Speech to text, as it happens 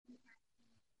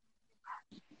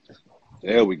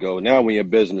There we go. Now we in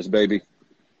business, baby.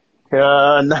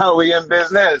 Now we in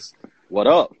business. What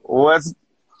up? What's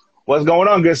what's going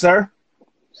on, good sir?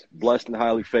 Blessed and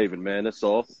highly favored, man. That's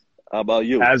all. How about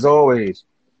you? As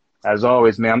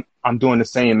always, man. I'm doing the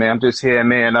same, man. I'm just here,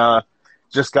 man.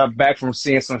 Just got back from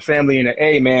seeing some family in the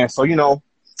A, man. So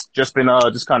just been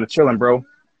just kind of chilling, bro.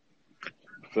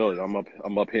 Philly.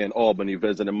 I'm up here in Albany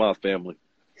visiting my family.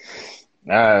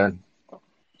 Uh,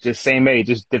 just same age,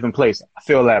 just different place. I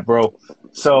feel that, bro.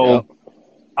 Yep. So,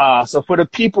 so for the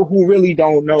people who really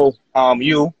don't know,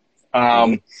 hmm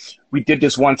um, we did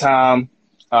this one time,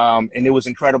 and it was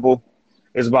incredible.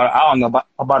 It was about, I don't know,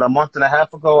 about a month and a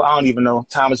half ago. I don't even know.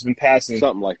 Time has been passing.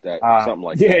 Something like that. Something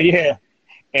like Yeah, that. yeah.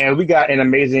 And we got an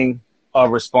amazing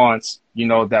response,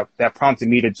 that prompted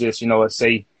me to just,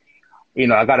 say,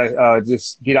 I gotta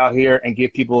just get out here and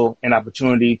give people an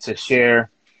opportunity to share,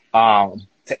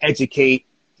 to educate,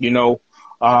 you know,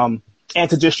 and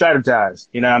to just strategize,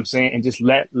 you know what I'm saying, and just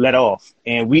let off.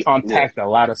 And we Yeah, unpacked a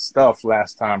lot of stuff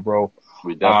last time, bro.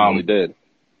 we definitely Um, did.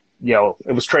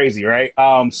 it was crazy, right?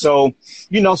 So,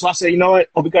 so I said, you know what,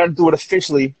 we gotta do it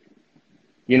officially,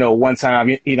 one time,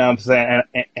 you know what I'm saying?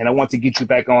 And I want to get you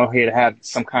back on here to have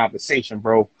some conversation,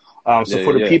 bro. So Yeah,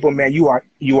 for yeah, the yeah. people, man, you are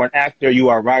an actor, you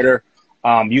are a writer,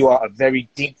 you are a very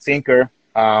deep thinker.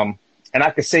 And I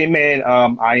could say, man,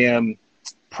 I am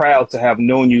proud to have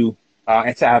known you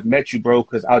and to have met you, bro,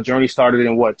 because our journey started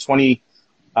in what,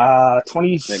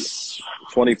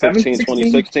 I think 2015, 16,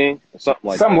 2016, something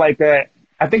like something that. like that.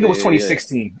 I think it Yeah, was yeah, yeah.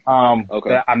 2016 Okay.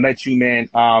 that I met you, man.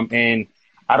 And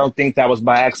I don't think that was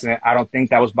by accident. I don't think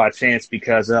that was by chance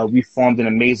because we formed an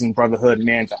amazing brotherhood,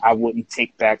 man, that I wouldn't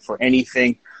take back for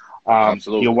anything. You're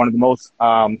Absolutely. one of the most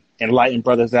enlightened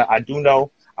brothers that I do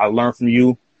know. I learned from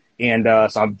you. And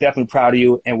so I'm definitely proud of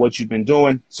you and what you've been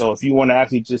doing. So if you want to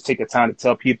actually just take the time to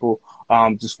tell people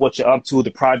just what you're up to,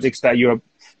 the projects that you're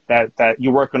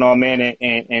working on, man,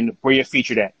 and where you're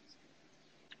featured at.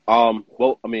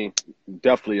 Well, I mean,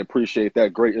 definitely appreciate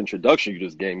that great introduction you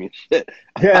just gave me. Shit,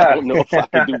 I Yeah. don't know if I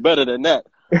could do better than that.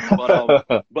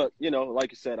 But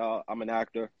like you said, I'm an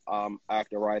actor,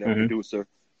 writer, hmm producer.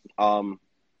 Um,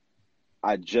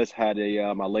 I just had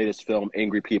my latest film,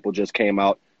 Angry People, just came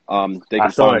out. They I can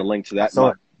saw find the it. link to I that in saw my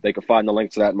it. they can find the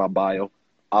link to that in my bio.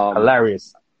 Um,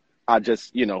 Hilarious. I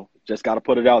just got to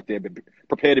put it out there. But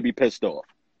prepare to be pissed off.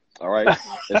 All right,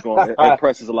 it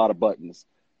presses a lot of buttons.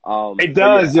 It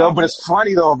But yeah, does, yo, but it's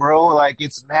funny though, bro. Like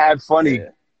it's mad funny. yeah.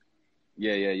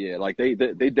 Yeah, yeah, yeah. Like they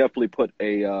definitely put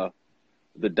the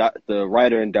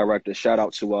writer and director. Shout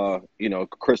out to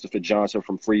Christopher Johnson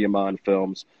from Free Your Mind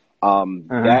Films.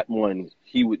 Uh-huh. That one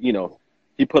he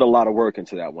put a lot of work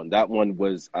into that one. That one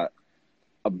was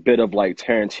a bit of like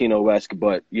Tarantino-esque,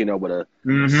 but with a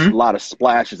hmm lot of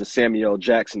splashes of Samuel L.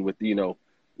 Jackson with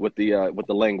with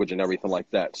the language and everything like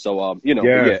that. So but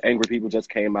Yeah. yeah, Angry People just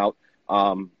came out.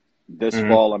 This hmm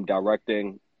fall I'm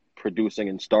directing, producing,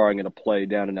 and starring in a play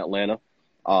down in Atlanta.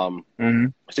 Um, hmm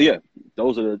so yeah,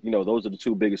 those are the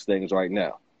two biggest things right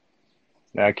now.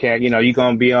 I can't, you're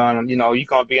gonna be on, you're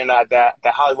gonna be in that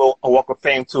Hollywood Walk of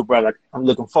Fame too, brother. I'm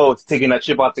looking forward to taking that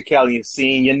trip out to Cali and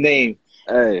seeing your name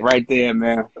Hey, right there,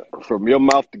 man. from your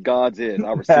mouth to God's ears,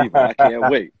 I receive it. I can't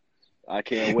wait. I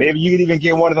can't wait. Maybe you could even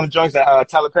get one of them joints that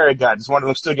Tyler Perry got. Just one of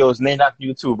them studios named after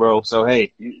you too, bro. So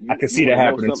hey, You I you can you see want that to know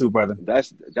happening something? too, brother.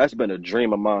 That's been a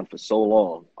dream of mine for so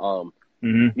long.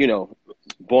 hmm You know,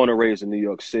 Born and raised in New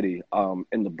York City,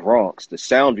 in the Bronx, the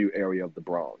Soundview area of the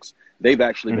Bronx. They've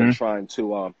actually been hmm trying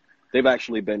to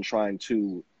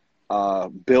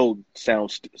build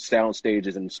sound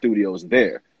stages and studios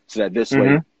there, so that this way,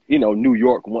 hmm New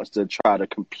York wants to try to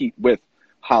compete with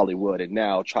Hollywood, and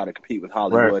now try to compete with Right.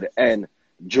 Hollywood and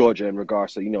Georgia in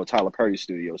regards to Tyler Perry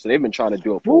Studios. So they've been trying to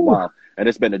do it for a Woo. while, and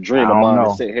it's been a I dream of don't mine to know.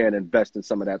 sit here and invest in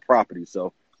some of that property.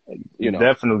 So you know,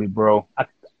 Definitely, bro.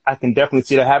 I can definitely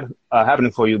see that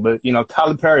happening for you. But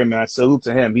Tyler Perry, man, salute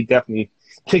to him. He definitely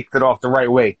kicked it off the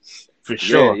right way, for yeah,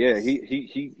 sure. yeah,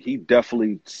 he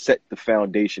definitely set the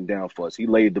foundation down for us. He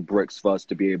laid the bricks for us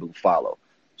to be able to follow.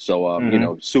 So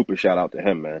hmm super shout out to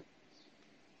him, man.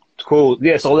 Cool.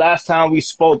 Yeah. So last time we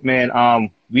spoke, man,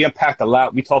 we unpacked a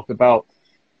lot. We talked about,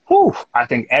 I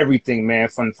think everything, man,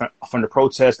 from the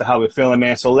protest to how we're feeling,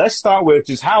 man. So let's start with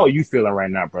just how are you feeling right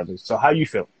now, brother? So how you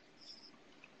feel?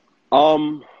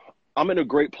 Um, I'm in a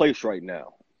great place right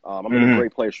now. I'm in a hmm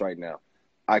great place right now.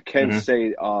 I can hmm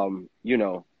say,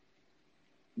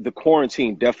 the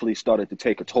quarantine definitely started to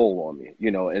take a toll on me.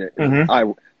 hmm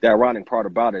The ironic part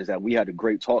about it is that we had a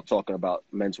great talk talking about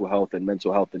mental health in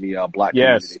the Black Yes.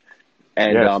 community.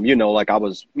 And Yes. like I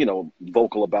was,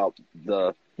 vocal about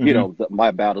hmm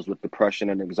my battles with depression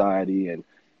and anxiety, and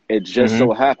It just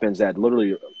so happens that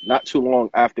literally not too long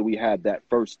after we had that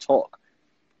first talk,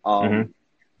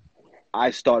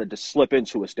 I started to slip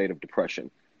into a state of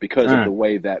depression because of the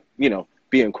way that,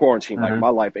 being quarantined, like my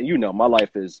life, and my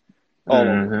life is all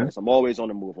over the place. I'm always on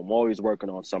the move. I'm always working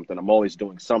on something. I'm always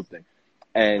doing something.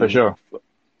 And For sure.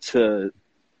 to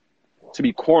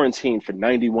be quarantined for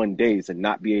 91 days and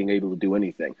not being able to do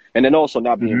anything. And then also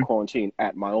not being quarantined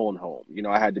at my own home.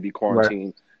 I had to be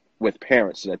quarantined with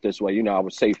parents so that this way, I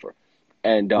was safer.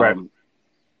 And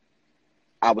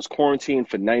I was quarantined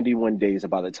for 91 days.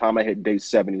 And by the time I hit day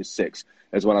 76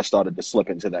 is when I started to slip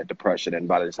into that depression. And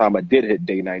by the time I did hit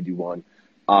day 91,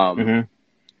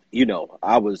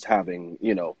 I was having,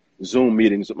 Zoom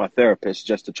meetings with my therapist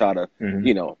just to try to,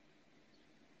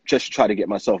 just to try to get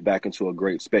myself back into a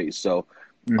great space. So,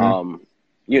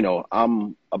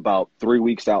 I'm about 3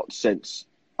 weeks out since,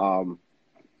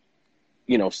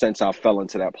 since I fell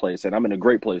into that place, and I'm in a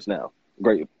great place now.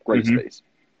 Great space.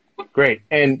 Great.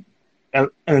 And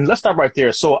let's stop right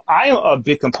there. So I am a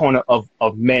big component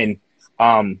of men,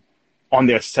 on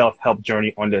their self-help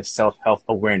journey, on their self-help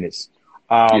awareness.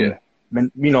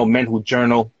 Men, men who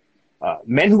journal,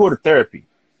 men who go to therapy,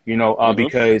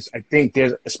 because I think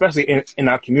there's, especially in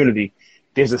our community,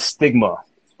 there's a stigma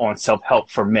on self-help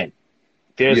for men.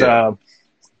 There's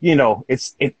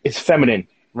it's feminine,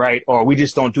 right? Or we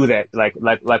just don't do that.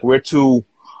 Like we're too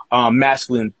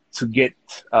masculine to get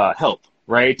help,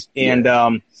 right?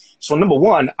 And so number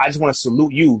one, I just want to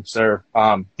salute you, sir,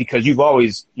 because you've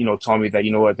always, told me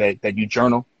that that you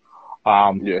journal,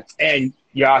 and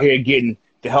you're out here getting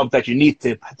the help that you need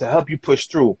to help you push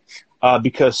through.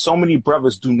 Because so many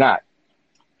brothers do not.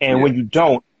 And when you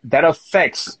don't, that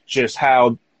affects just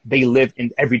how they live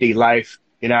in everyday life.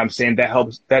 You know what I'm saying? That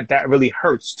helps, that really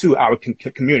hurts to our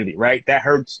community, right? That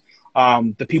hurts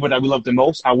the people that we love the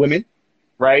most, our women,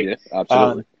 right? Yeah,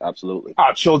 absolutely. Absolutely.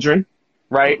 Our children,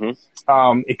 right?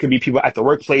 It could be people at the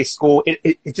workplace, school.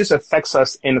 It just affects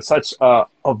us in such a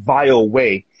vile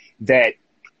way that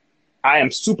I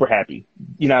am super happy,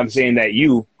 that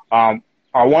you are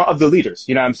one of the leaders,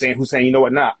 who's saying,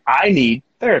 I need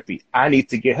therapy. I need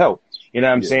to get help.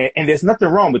 saying? And there's nothing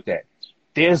wrong with that.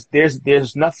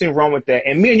 There's nothing wrong with that.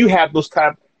 And me and you have those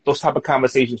type of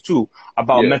conversations too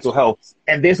about mental health.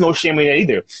 And there's no shame in that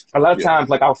either. A lot of times,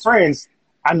 like our friends,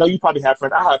 I know you probably have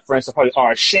friends. I have friends that probably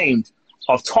are ashamed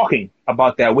of talking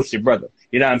about that with your brother.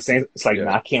 It's like,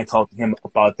 nah, I can't talk to him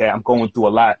about that. I'm going through a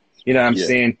lot.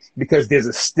 saying? Because there's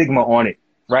a stigma on it,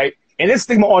 right? And there's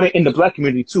stigma on it in the Black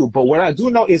community too. But what I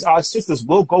do know is our sisters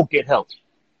will go get help.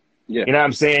 Yeah.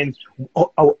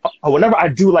 Whenever I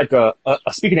do like a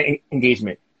speaking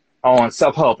engagement on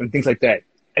self-help and things like that,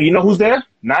 and you know who's there?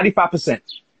 95%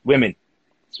 women.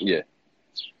 Yeah.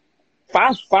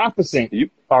 5%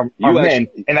 are men,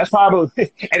 and that's probably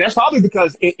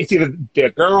because it's either their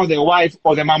girl, their wife,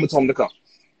 or their mama told them to come.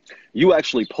 You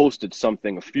actually posted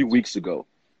something a few weeks ago.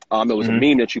 It was a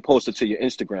meme that you posted to your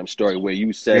Instagram story where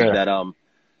you said that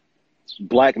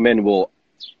Black men will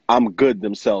I'm good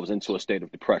themselves into a state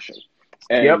of depression.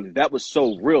 And that was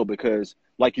so real because,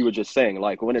 like you were just saying,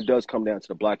 like when it does come down to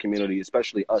the Black community,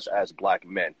 especially us as Black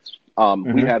men,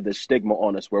 we have this stigma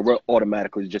on us where we're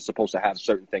automatically just supposed to have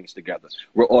certain things together.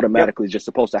 We're automatically just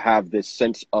supposed to have this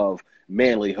sense of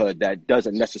manlyhood that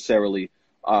doesn't necessarily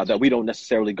that we don't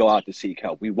necessarily go out to seek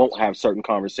help. We won't have certain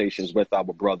conversations with our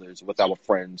brothers, with our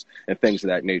friends, and things of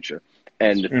that nature.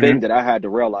 And the thing that I had to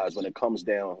realize when it comes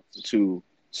down to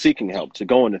seeking help, to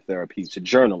going to therapy, to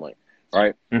journaling,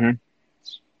 right?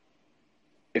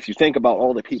 If you think about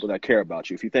all the people that care about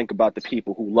you, if you think about the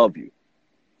people who love you,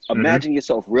 imagine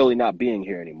yourself really not being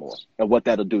here anymore and what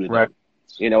that'll do to them.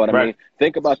 You know what I mean?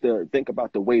 Think about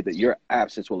the way that your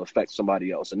absence will affect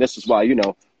somebody else. And this is why,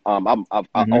 I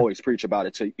always preach about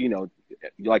it to,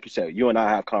 like you said, you and I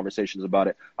have conversations about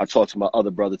it. I talk to my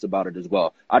other brothers about it as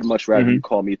well. I'd much rather you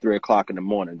call me 3 o'clock in the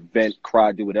morning, vent,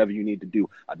 cry, do whatever you need to do.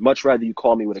 I'd much rather you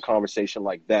call me with a conversation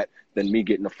like that than me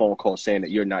getting a phone call saying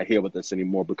that you're not here with us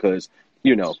anymore because,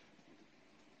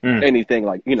 anything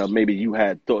like, maybe you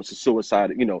had thoughts of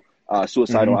suicide,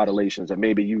 suicidal ideations, or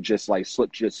maybe you just like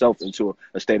slipped yourself into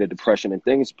a state of depression and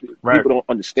things. People don't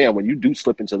understand when you do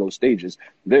slip into those stages,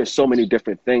 there's so many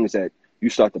different things that you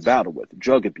start to battle with: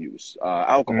 drug abuse,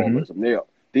 alcoholism.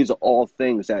 These are all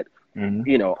things that,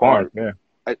 are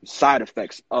side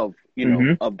effects of,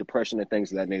 of depression and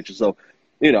things of that nature. So,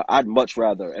 I'd much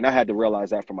rather, and I had to realize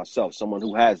that for myself, someone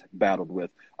who has battled with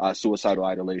suicidal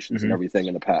ideations and everything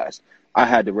in the past, I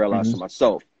had to realize for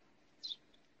myself,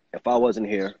 if I wasn't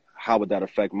here, how would that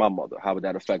affect my mother? How would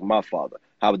that affect my father?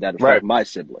 How would that affect my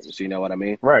siblings? You know what I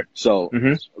mean? So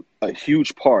a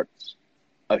huge part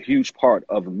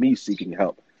of me seeking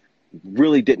help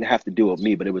really didn't have to do with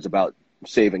me, but it was about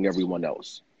saving everyone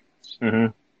else. Mm-hmm.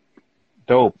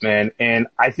 Dope, man. And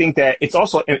I think that it's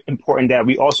also important that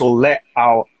we also let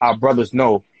our brothers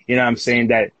know, you know what I'm saying,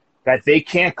 that they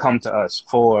can come to us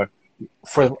for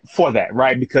that,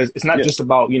 right? Because it's not Yeah, just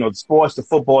about, you know, the sports, the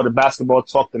football, the basketball,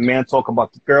 talk the man, talk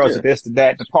about the girls, the yeah, this, the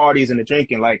that, the parties and the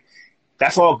drinking. Like,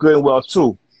 that's all good and well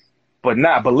too. But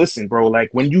listen, bro, like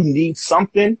when you need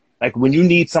something, like when you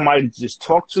need somebody to just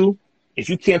talk to, if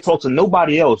you can't talk to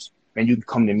nobody else, then you can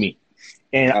come to me.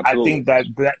 And I absolutely. think that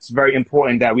that's very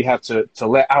important that we have to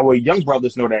let our young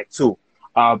brothers know that too.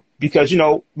 Because, you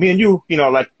know, me and you know,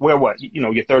 like we're what, you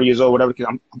know, you're 30 years old, whatever,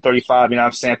 I'm 35, you know what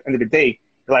I'm saying? At the end of the day,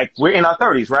 like we're in our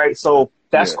 30s, right? So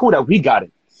that's Yeah, cool that we got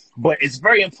it. But it's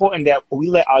very important that we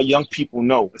let our young people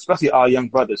know, especially our young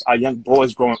brothers, our young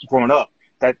boys growing up,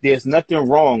 that there's nothing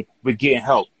wrong with getting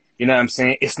help. You know what I'm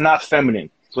saying? It's not feminine.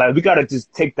 Like we gotta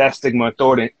just take that stigma and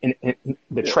throw it in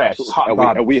the yeah, trash. It's absolutely. hot And we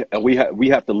and garbage. we and we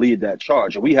have to lead that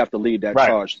charge, and we have to lead that Right.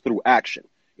 charge through action.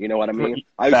 You know what I mean?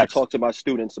 I used to Facts. talk to my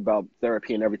students about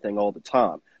therapy and everything all the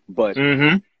time, but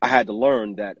Mm-hmm. I had to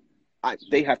learn that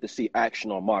they have to see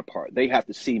action on my part. They have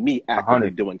to see me actively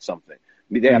 100. doing something.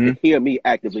 They have Mm-hmm. to hear me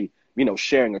actively,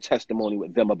 sharing a testimony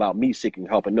with them about me seeking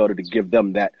help in order to give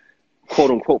them that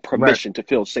quote unquote Right. permission to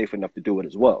feel safe enough to do it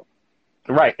as well.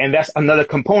 Right. And that's another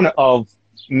component of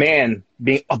being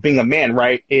a man,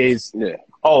 right? Is, Yeah,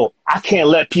 oh, I can't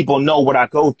let people know what I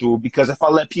go through, because if I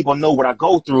let people know what I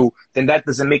go through, then that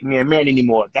doesn't make me a man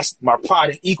anymore. That's my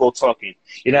pride and ego talking.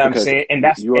 You know what I'm because saying? And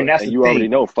that's the you already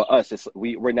thing. know for us,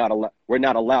 we're not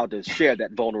allowed to share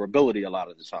that vulnerability a lot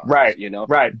of the times. Right.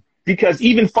 Right. Because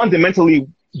even fundamentally,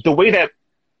 the way that,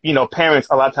 you know, parents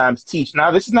a lot of times teach.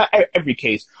 Now, this is not every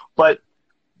case, but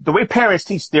the way parents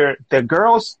teach their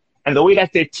girls and the way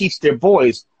that they teach their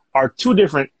boys are two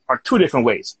different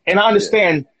ways. And I Yeah,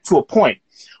 understand to a point,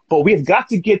 but we've got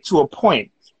to get to a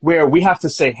point where we have to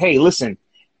say, hey, listen,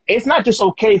 it's not just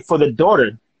okay for the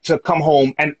daughter to come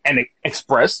home and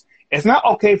express. It's not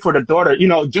okay for the daughter, you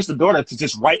know, just the daughter to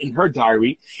just write in her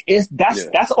diary. yeah,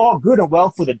 That's all good and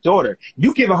well for the daughter.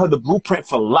 You giving her the blueprint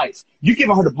for life. You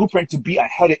giving her the blueprint to be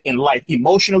ahead in life,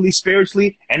 emotionally,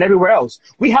 spiritually, and everywhere else.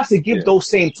 We have to give yeah, those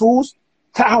same tools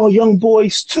to our young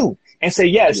boys too, and say,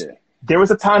 yes, yeah, there is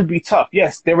a time to be tough.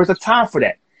 Yes, there is a time for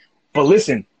that. But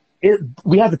listen,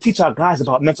 we have to teach our guys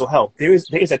about mental health. There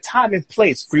is a time and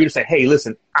place for you to say, hey,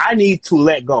 listen, I need to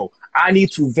let go. I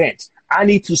need to vent. I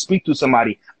need to speak to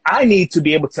somebody. I need to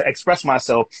be able to express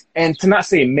myself, and to not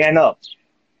say, man up,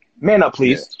 yeah,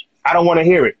 please. I don't want to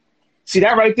hear it. See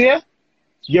that right there?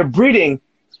 You're breeding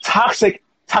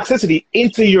toxicity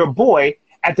into your boy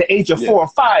at the age of yeah, 4 or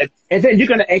 5, and then you're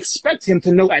going to expect him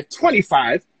to know at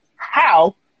 25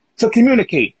 how to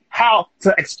communicate, how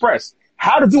to express,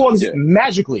 how to do all this yeah,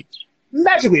 magically.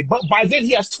 But by then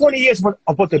he has 20 years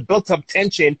of the built up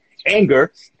tension,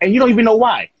 anger, and you don't even know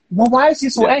why. Well, why is he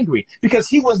so yeah, angry? Because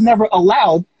he was never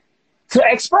allowed to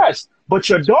express. But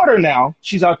your daughter now,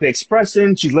 she's out there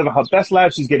expressing, she's living her best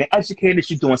life, she's getting educated,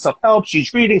 she's doing self-help,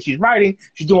 she's reading, she's writing,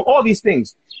 she's doing all these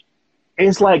things. And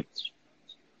it's like,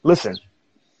 listen,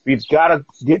 we've got to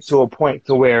get to a point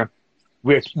to where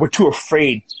we're too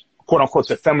afraid, quote unquote,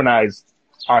 to feminize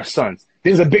our sons.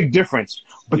 There's a big difference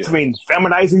yeah, between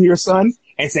feminizing your son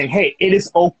and saying, hey, it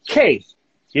is okay,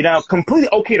 you know, completely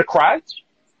okay to cry.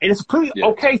 And it's completely yeah,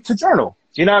 okay to journal.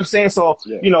 You know what I'm saying? So,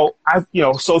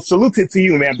 yeah, so salute it to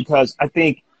you, man, because I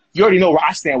think you already know where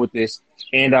I stand with this.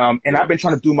 And yeah, I've been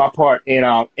trying to do my part in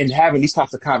having these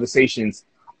types of conversations,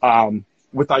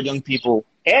 with our young people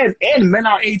and men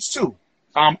our age too.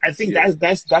 I think yeah.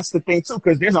 that's the thing too,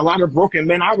 because there's a lot of broken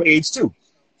men our age too.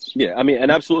 Yeah, I mean,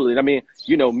 and absolutely. I mean,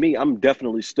 me, I'm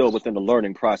definitely still within the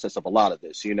learning process of a lot of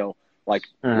this, Like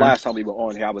Mm-hmm. last time we were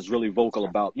on here, I was really vocal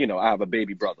about, I have a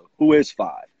baby brother who is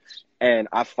 5. And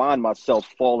I find myself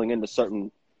falling into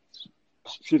certain,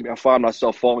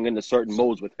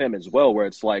 modes with him as well, where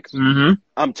it's like, Mm-hmm.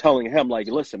 I'm telling him, like,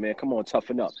 listen, man, come on,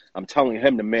 toughen up. I'm telling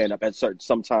him to man up at certain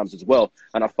sometimes as well.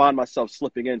 And I find myself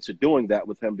slipping into doing that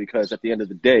with him because at the end of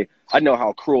the day, I know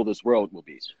how cruel this world will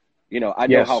be. I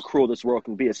know how Yes. cruel this world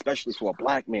can be, especially for a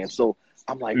black man. So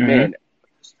I'm like, Mm-hmm. man,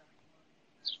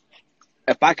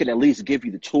 if I can at least give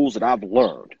you the tools that I've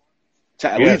learned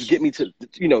to at least Yes. get me to,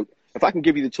 if I can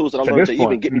give you the tools that I To learned this to even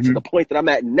point. get me to Mm-hmm. the point that I'm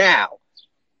at now,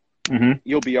 Mm-hmm.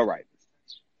 you'll be all right.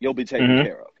 You'll be taken Mm-hmm.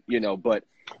 care of, but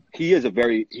he is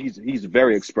he's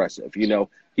very expressive,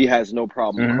 he has no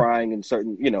problem Mm-hmm. crying in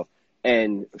certain,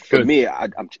 and for Good. me,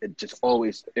 it just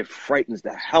always, it frightens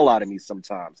the hell out of me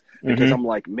sometimes because Mm-hmm. I'm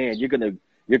like, man, you're going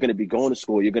to be going to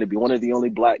school. You're going to be one of the only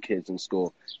black kids in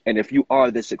school. And if you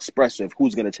are this expressive,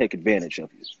 who's going to take advantage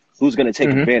of you? Who's going to take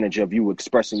Mm-hmm. advantage of you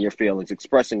expressing your feelings,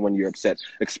 expressing when you're upset,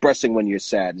 expressing when you're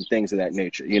sad, and things of that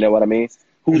nature? You know what I mean?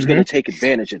 Who's going Mm-hmm. to take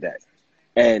advantage of that?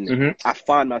 And Mm-hmm. I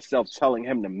find myself telling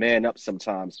him to man up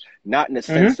sometimes, not in the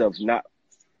Mm-hmm. sense of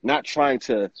not trying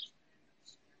to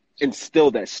instill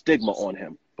that stigma on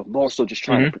him, but more so just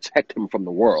trying to Mm-hmm. protect him from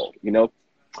the world, you know?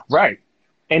 Right.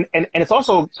 And it's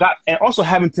also got, and also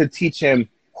having to teach him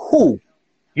who,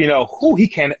 who he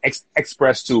can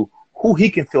express to, who he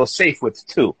can feel safe with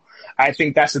too. I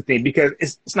think that's the thing, because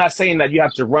it's not saying that you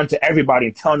have to run to everybody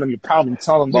and telling them your problem,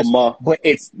 telling them My this, mom, but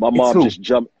it's my it's mom who. just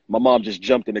jumped. My mom just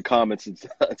jumped in the comments and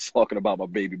talking about my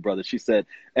baby brother. She said,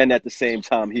 and at the same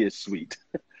time, he is sweet.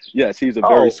 Yes, he's a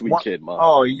very Oh, sweet kid, mom.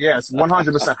 oh yes,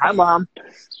 100%. Hi, mom.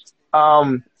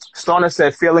 Starner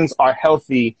said feelings are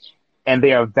healthy and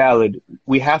they are valid.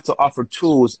 We have to offer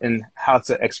tools in how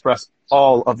to express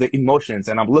all of the emotions.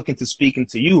 And I'm looking to speaking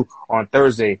to you on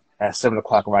Thursday at 7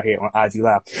 o'clock right here on IG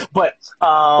Live. But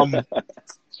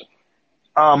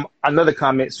another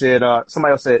comment said,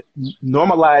 somebody else said,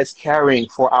 normalize caring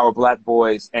for our Black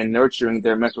boys and nurturing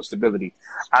their mental stability.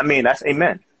 I mean, that's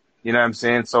amen. You know what I'm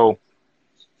saying? So,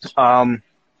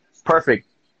 perfect.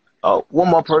 Oh, one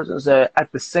more person said,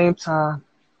 at the same time,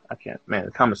 I can't, man,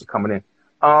 the comments are coming in.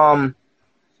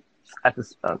 At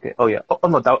this, okay. Oh, yeah. Oh,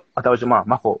 no, that was your mom.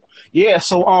 My fault. Yeah.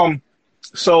 So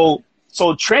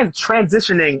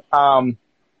transitioning,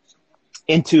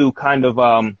 into kind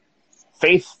of,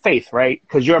 faith, right?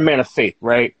 Because you're a man of faith,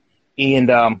 right?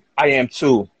 And I am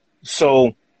too.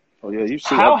 So Oh yeah, you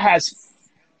see, how has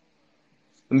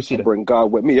let me see I bring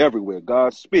God with me everywhere.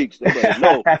 God speaks. They better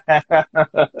know.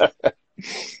 that.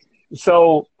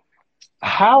 So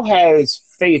how has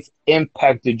faith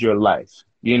impacted your life?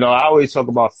 I always talk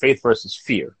about faith versus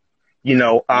fear.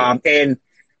 Yeah.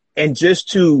 And just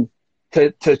to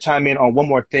chime in on one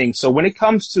more thing. So when it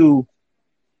comes to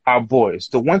our boys,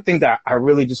 the one thing that I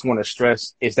really just want to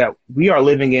stress is that we are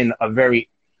living in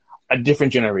a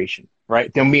different generation,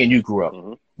 right? Than me and you grew up.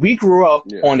 Hmm. We grew up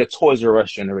Yeah. on the Toys R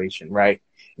Us generation, right?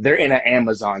 They're in an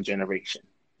Amazon generation,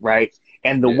 right?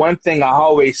 And the Yeah. one thing I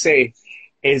always say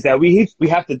is that we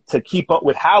have to keep up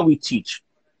with how we teach,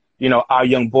 our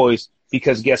young boys,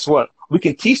 because guess what? We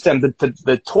can teach them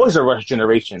the Toys R Us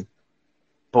generation,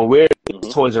 but where is Hmm.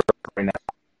 Toys R Us right now?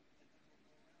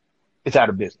 It's out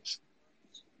of business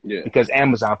Yeah. because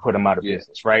Amazon put them out of Yeah.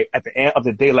 business, right? At the end of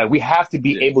the day, like we have to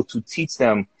be Yeah. able to teach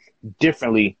them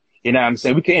differently. You know what I'm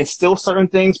saying? We can instill certain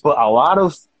things, but a lot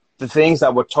of the things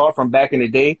that were taught from back in the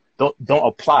day don't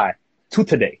apply to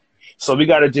today. So we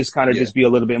got to just kind of Yeah. just be a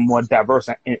little bit more diverse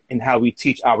in how we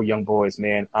teach our young boys,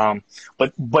 man.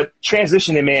 But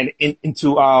transitioning, man,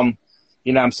 into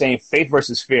you know what I'm saying, faith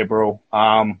versus fear, bro.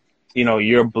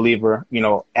 You're a believer,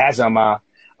 as am I.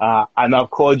 I know I've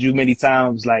called you many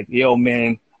times, like, yo,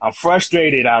 man, I'm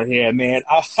frustrated out here, man.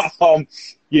 And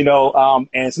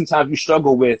sometimes you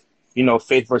struggle with,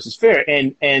 faith versus fear.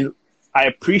 And I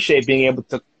appreciate being able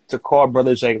to call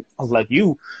brothers like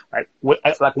you, like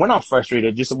when I'm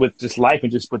frustrated, just with just life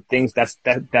and just with things that's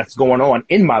going on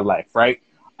in my life, right?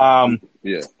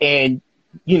 Yeah. And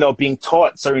being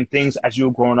taught certain things as you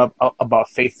were growing up about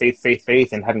faith,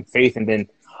 and having faith, and then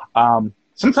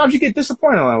sometimes you get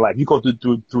disappointed in life. You go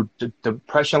through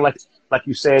depression, like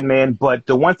you said, man. But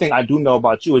the one thing I do know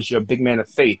about you is you're a big man of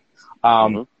faith.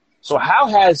 Hmm. So how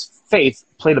has faith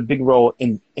played a big role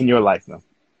in your life, man?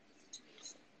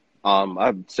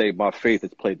 I'd say my faith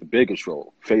has played the biggest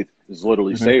role. Faith has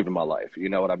literally Hmm. saved my life. You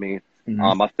know what I mean?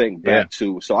 Hmm. I think Yeah. back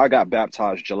to, so I got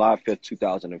baptized July 5th,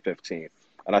 2015.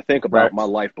 And I think Right. about my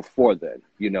life before then,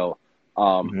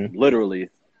 Hmm. literally,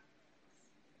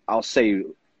 I'll say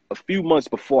a few months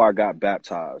before I got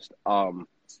baptized,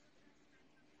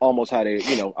 almost had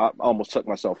I almost took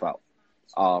myself out.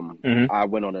 Hmm. I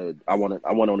went on a,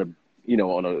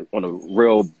 on a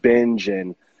real binge,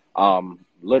 and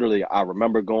literally I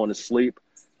remember going to sleep.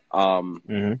 Um,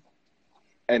 Hmm.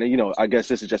 and I guess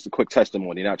this is just a quick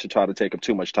testimony, not to try to take up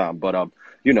too much time, but Go I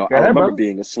ahead, remember brother.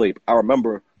 being asleep. I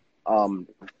remember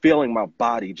feeling my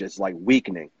body just like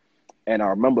weakening, and I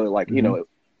remember Hmm.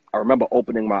 I remember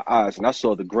opening my eyes and I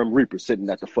saw the Grim Reaper sitting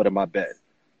at the foot of my bed.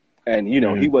 And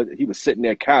Hmm. he was sitting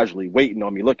there casually waiting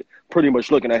on me, pretty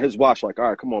much looking at his watch like, all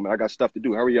right, come on, man, I got stuff to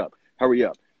do. Hurry up, hurry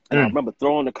up. And I Mm. remember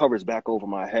throwing the covers back over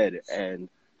my head and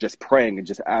just praying and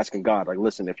just asking God, like,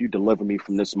 listen, if you deliver me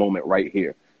from this moment right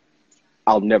here,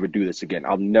 I'll never do this again.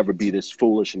 I'll never be this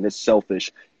foolish and this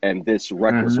selfish and this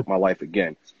reckless Hmm. with my life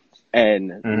again.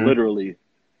 And Hmm. literally,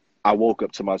 I woke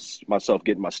up to myself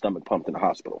getting my stomach pumped in the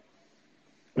hospital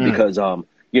Mm. because a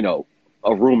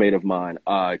roommate of mine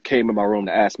came in my room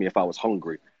to ask me if I was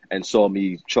hungry and saw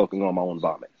me choking on my own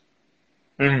vomit.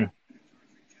 Mm.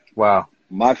 Wow.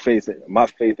 My faith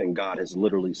in God has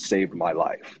literally saved my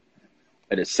life.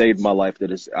 It has saved my life.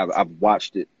 I've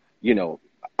watched it, you know,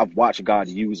 I've watched God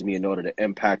use me in order to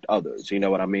impact others. You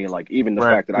know what I mean? Like even the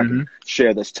Right. fact that I can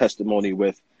share this testimony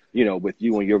with, you know, with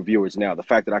you and your viewers now, the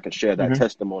fact that I can share that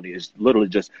testimony is literally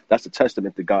that's a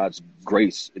testament to God's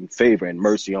grace and favor and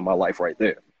mercy on my life right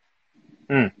there.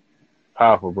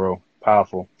 Powerful, bro.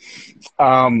 Powerful.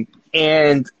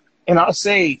 And I'll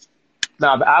say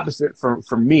now the opposite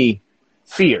for me,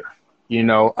 fear. You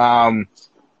know,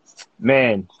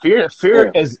 man, fear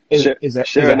is a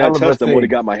sharing that hell of a testimony thing.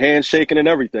 got my hand shaking and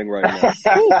everything right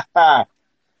now.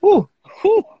 Whew.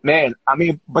 Man, I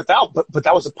mean, but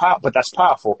that's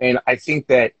powerful. And I think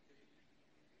that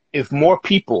if more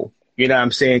people, you know what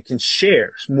I'm saying, can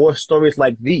share more stories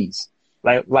like these,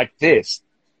 like this,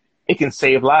 it can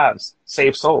save lives,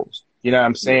 save souls. You know what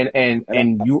I'm saying?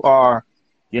 And you are,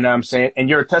 you know what I'm saying? And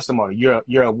you're a testimony.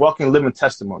 You're a walking, living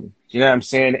testimony. You know what I'm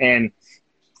saying?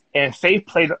 And faith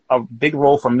played a big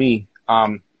role for me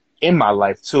in my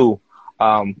life too.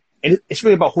 And it's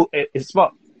really about it's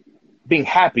about being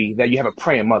happy that you have a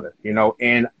praying mother, you know.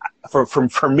 And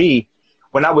for me,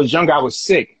 when I was younger, I was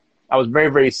sick. I was very,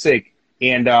 very sick,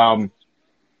 and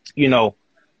you know,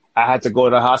 I had to go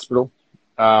to the hospital.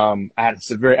 I had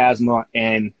severe asthma,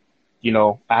 and you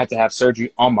know, I had to have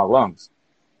surgery on my lungs.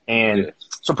 And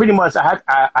so pretty much, I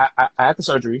had the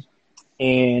surgery.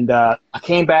 And I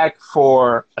came back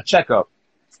for a checkup,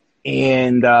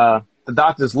 and the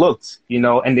doctors looked, you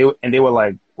know, and they were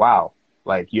like, "Wow,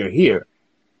 like you're here."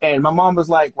 And my mom was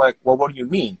like, "Well, what do you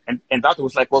mean?" And doctor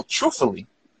was like, "Well, truthfully,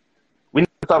 we never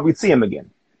thought we'd see him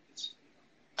again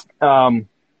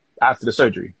after the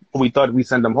surgery. We thought we'd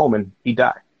send him home, and he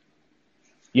died."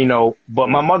 You know, but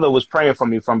my mother was praying for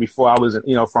me from before I was,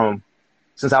 you know,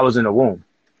 since I was in the womb.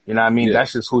 You know what I mean?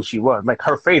 That's just who she was. Like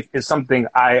her faith is something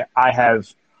I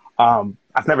have,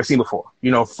 I've never seen before, you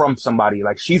know, from somebody.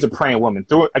 Like she's a praying woman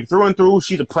through and through.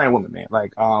 She's a praying woman, man.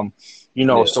 Like, you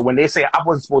know, so when they say I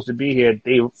wasn't supposed to be here,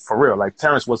 they for real, like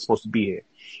Terrence was supposed to be here,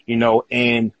 you know,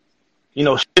 and, you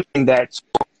know, shifting that,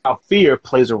 how fear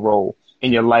plays a role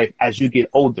in your life as you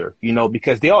get older, you know,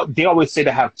 because they always say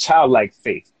to have childlike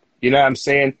faith, you know what I'm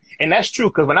saying? And that's true.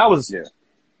 Cause when I was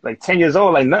like 10 years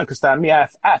old, like nothing could stop me. I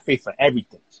had faith for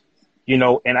everything. You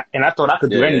know, and I thought I could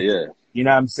do anything, you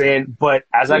know what I'm saying? But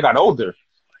as I got older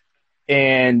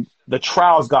and the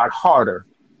trials got harder,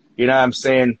 you know what I'm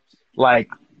saying? Like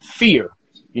fear,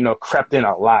 you know, crept in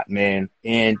a lot, man.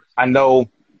 And I know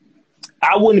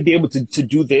I wouldn't be able to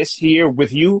do this here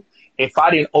with you if I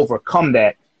didn't overcome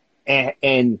that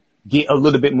and get a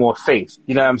little bit more faith,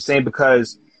 you know what I'm saying?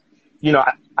 Because, you know,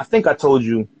 I think I told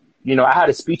you, you know, I had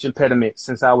a speech impediment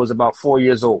since I was about 4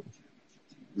 years old.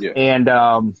 Yeah.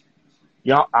 And,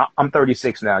 you know, I'm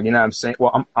 36 now. You know what I'm saying?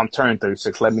 Well, I'm turning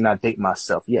 36. Let me not date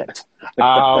myself yet.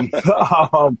 I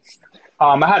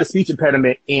had a speech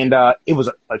impediment, and it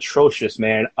was atrocious,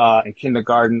 man. In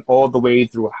kindergarten, all the way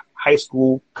through high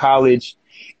school, college,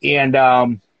 and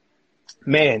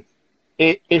man,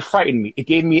 it frightened me. It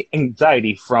gave me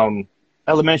anxiety from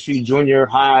elementary, junior,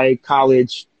 high,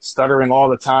 college, stuttering all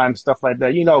the time, stuff like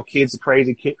that. You know, kids are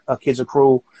crazy. Kids are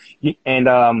cruel,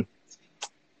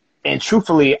 and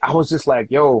truthfully, I was just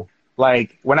like, yo,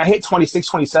 like when I hit 26,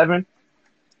 27,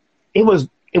 it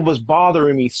was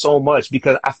bothering me so much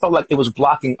because I felt like it was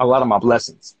blocking a lot of my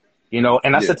blessings, you know?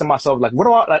 And I said to myself, like,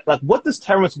 what does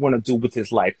Terrence want to do with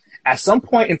his life? At some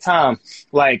point in time,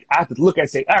 like I have to look and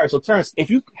say, all right, so Terrence,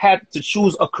 if you had to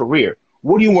choose a career,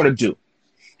 what do you want to do?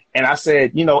 And I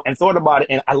said, you know, and thought about it.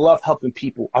 And I love helping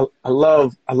people. I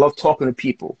love talking to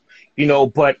people, you know,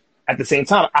 but at the same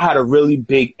time, I had a really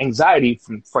big anxiety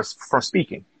from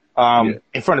speaking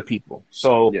in front of people.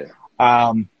 So,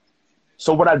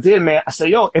 so what I did, man, I said,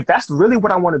 yo, if that's really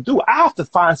what I want to do, I have to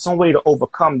find some way to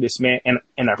overcome this, man.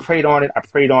 And I prayed on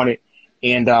it.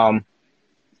 And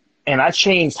I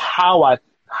changed how I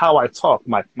talk,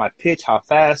 my pitch, how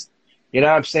fast, you know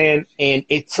what I'm saying? And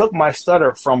it took my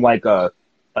stutter from like a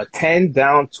 10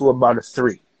 down to about a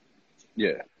 3.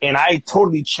 Yeah. And I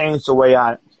totally changed the way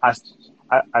I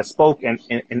spoke and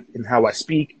how I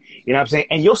speak, you know what I'm saying?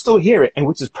 And you'll still hear it, and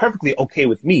which is perfectly okay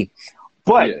with me.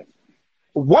 But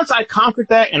once I conquered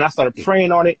that and I started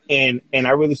praying on it and I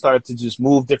really started to just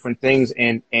move different things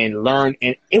and learn,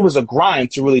 and it was a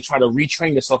grind to really try to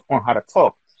retrain yourself on how to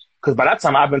talk. Because by that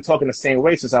time I've been talking the same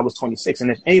way since I was 26.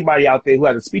 And if anybody out there who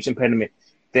has a speech impediment,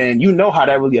 then you know how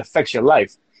that really affects your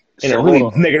life in a really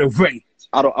negative way.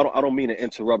 I don't mean to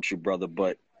interrupt you, brother,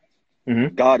 but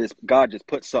God just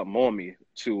put something on me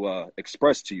to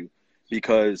express to you,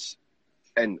 because,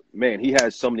 and man, he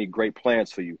has so many great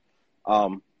plans for you.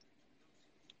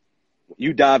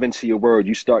 you dive into your word,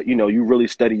 you start, you really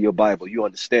study your Bible, you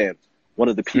understand one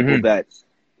of the people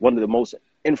one of the most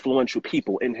influential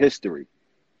people in history,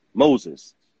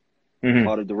 Moses,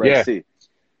 part of the Red Sea.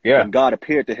 Yeah. When God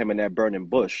appeared to him in that burning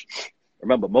bush,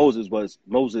 remember Moses was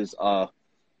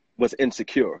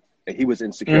insecure, and he was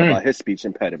insecure about his speech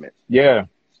impediment. Yeah.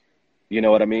 You know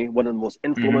what I mean? One of the most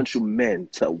influential men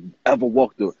to ever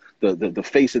walk the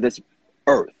face of this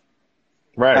earth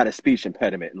had a speech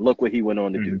impediment, and look what he went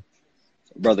on to do.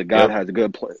 Brother, God has a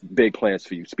big plans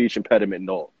for you, speech impediment and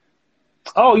all.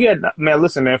 Oh yeah, man.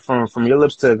 Listen, man, from your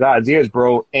lips to God's ears,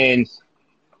 bro.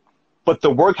 But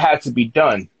the work had to be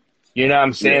done. You know what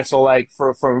I'm saying? Yeah. So like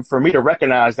for me to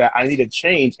recognize that I needed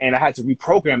change, and I had to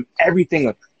reprogram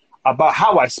everything about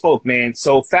how I spoke, man.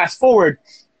 So fast forward,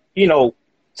 to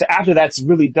after that's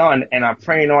really done, and I'm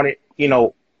praying on it.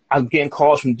 I'm getting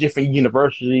calls from different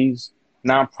universities,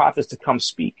 nonprofits to come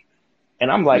speak,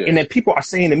 and I'm like, and then people are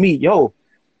saying to me, "Yo,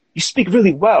 you speak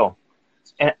really well."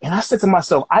 And I said to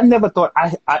myself, I never thought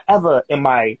I ever in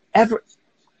my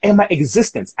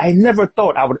existence, I never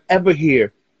thought I would ever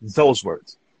hear those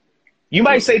words. You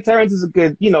might say Terrence is a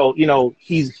good,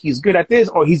 he's good at this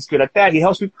or he's good at that. He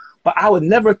helps me. But I would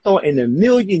never thought in a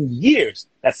million years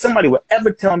that somebody would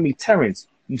ever tell me, Terrence,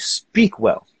 you speak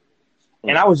well.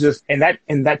 And I was just, and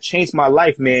that changed my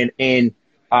life, man. And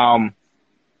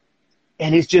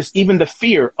it's just even the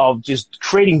fear of just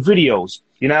creating videos.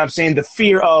 You know what I'm saying? The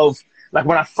fear of, like,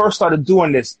 when I first started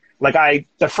doing this,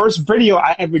 the first video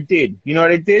I ever did, you know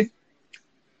what I did?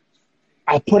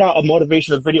 I put out a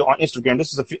motivational video on Instagram.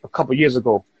 This is a few years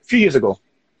ago.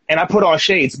 And I put on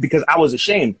shades because I was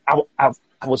ashamed. I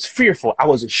was fearful. I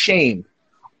was ashamed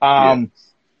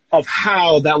of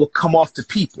how that would come off to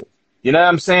people. You know what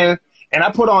I'm saying? And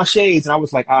I put on shades and I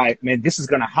was like, all right, man, this is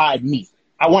going to hide me.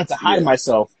 I wanted to hide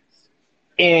myself.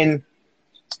 And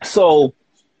so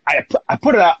I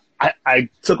put it out. I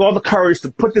took all the courage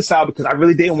to put this out because I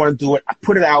really didn't want to do it. I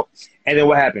put it out, and then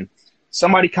what happened?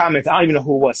 Somebody commented, I don't even know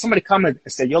who it was. Somebody commented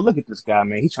and said, yo, look at this guy,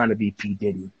 man. He's trying to be P.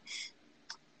 Diddy.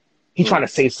 He's trying to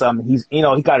say something. He's, he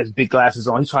got his big glasses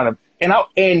on. He's trying to,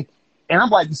 and I'm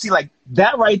like, you see, like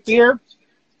that right there,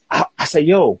 I say,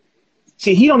 yo,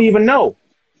 see, he don't even know.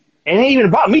 And it ain't even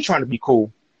about me trying to be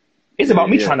cool. It's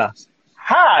about me trying to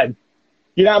hide,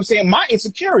 you know what I'm saying, my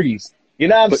insecurities. You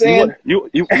know what I'm saying? You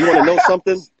want to know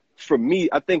something? For me,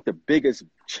 I think the biggest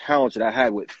challenge that I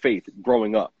had with faith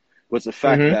growing up was the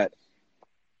fact that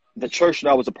the church that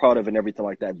I was a part of and everything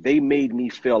like that, they made me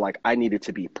feel like I needed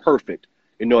to be perfect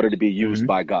in order to be used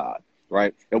by God,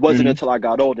 right? It wasn't until I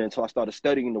got older, until I started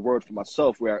studying the word for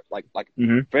myself, where like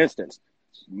for instance,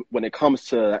 when it comes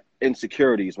to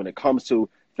insecurities, when it comes to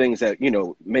things that,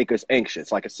 make us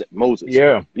anxious, like I said, Moses,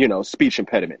 speech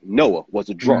impediment, Noah was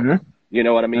a drunk, you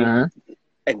know what I mean?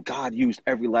 And God used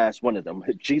every last one of them.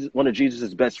 One of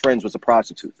Jesus's best friends was a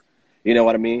prostitute. You know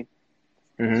what I mean?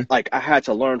 Like I had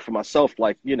to learn for myself,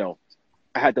 I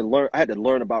had to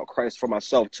learn about Christ for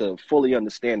myself to fully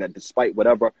understand that despite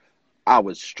whatever I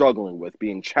was struggling with,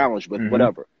 being challenged with,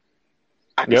 whatever,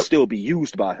 I could still be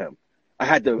used by him. I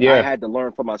had to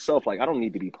learn for myself, like, I don't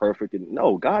need to be perfect. And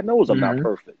no, God knows I'm not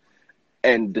perfect.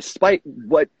 And despite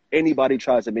what anybody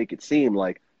tries to make it seem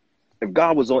like,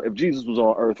 if Jesus was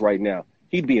on earth right now,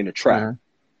 he'd be in a trap.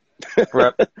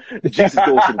 Jesus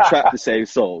goes to the trap to save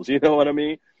souls. You know what I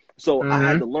mean? So I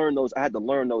had to learn those. And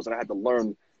I had to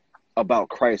learn about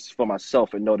Christ for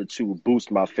myself in order to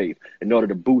boost my faith, in order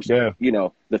to boost,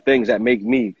 the things that make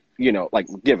me,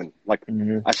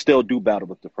 I still do battle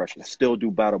with depression. I still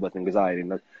do battle with anxiety.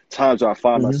 And the times where I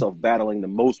find myself battling the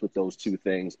most with those two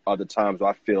things are the times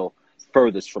where I feel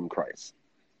furthest from Christ.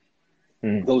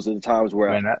 Those are the times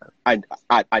where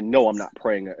I know I'm not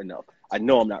praying enough. I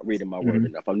know I'm not reading my word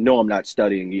enough. I know I'm not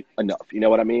studying enough. You know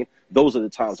what I mean? Those are the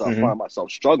times I find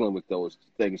myself struggling with those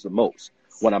things the most,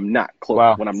 when I'm not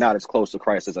close, when I'm not as close to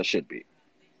Christ as I should be.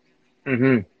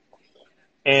 And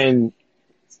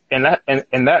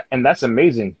that's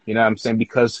amazing. You know what I'm saying?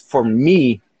 Because for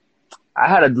me, I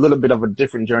had a little bit of a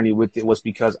different journey with it, was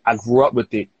because I grew up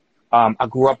with it. I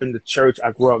grew up in the church.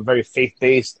 I grew up very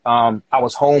faith-based. I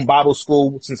was home Bible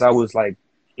school since I was like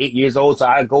 8 years old. So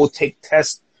I go take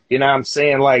tests. You know what I'm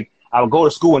saying? Like, I would go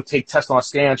to school and take tests on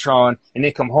Scantron and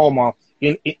then come home on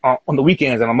the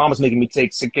weekends. And my mom was making me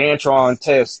take Scantron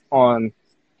tests on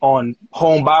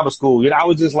home Bible school. I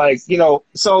was just like,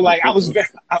 so like I was,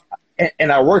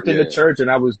 and I worked in the church and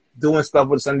I was doing stuff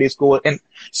with Sunday school. And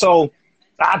so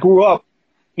I grew up,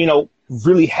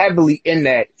 really heavily in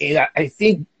that. And I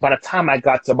think by the time I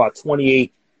got to about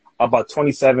 28, about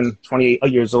 27, 28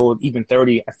 years old, even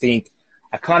 30, I think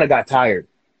I kind of got tired,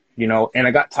 and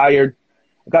I got tired.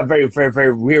 I got very, very,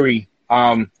 very weary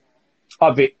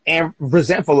of it and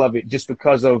resentful of it just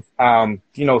because of,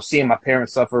 seeing my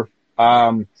parents suffer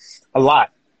a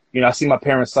lot. I see my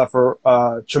parents suffer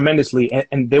tremendously,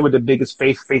 and they were the biggest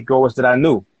faith goers that I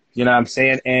knew. You know what I'm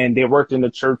saying? And they worked in the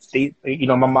church.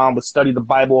 My mom would study the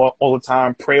Bible all the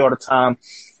time, pray all the time.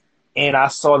 And I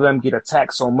saw them get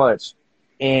attacked so much.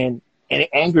 And it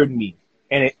angered me,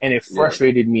 and it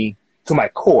frustrated me to my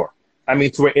core. I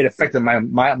mean, to where it affected my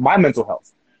mental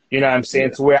health. You know what I'm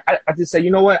saying? To where I just say,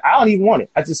 you know what? I don't even want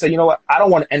it. I just say, you know what? I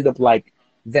don't want to end up like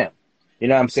them. You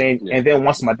know what I'm saying? Yeah. And then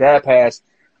once my dad passed,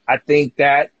 I think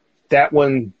that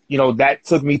one, that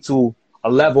took me to a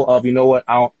level of, you know what?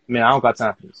 I don't got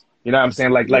time for this. You know what I'm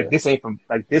saying? Like this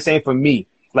ain't for me.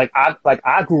 Like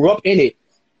I grew up in it.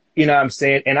 You know what I'm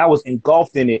saying? And I was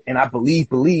engulfed in it, and I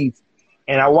believed.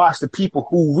 And I watched the people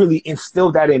who really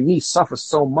instilled that in me suffer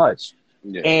so much.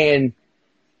 Yeah.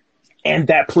 And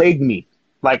that plagued me.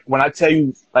 Like when I tell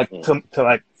you, like to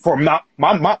like for my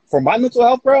mental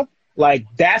health, bro, like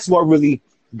that's what really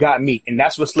got me, and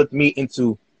that's what slipped me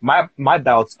into my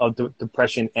doubts of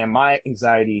depression and my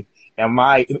anxiety and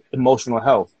my emotional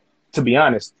health, to be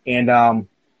honest. And I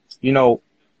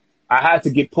had to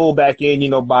get pulled back in,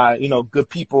 by good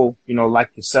people,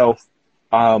 like yourself,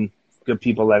 good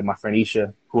people like my friend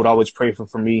Isha, who would always pray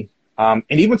for me. And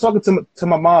even talking to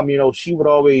my mom, she would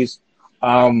always,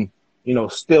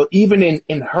 still, even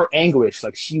in her anguish,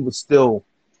 like she would still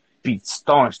be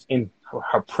staunched in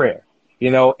her prayer,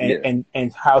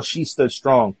 and how she stood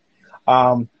strong,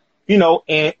 and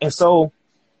so,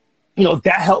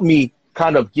 that helped me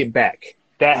kind of get back.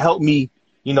 That helped me,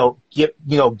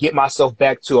 get myself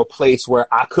back to a place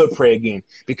where I could pray again,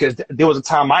 because there was a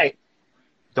time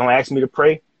don't ask me to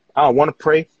pray. I don't want to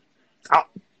pray.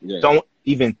 Don't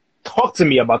even talk to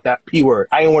me about that P word.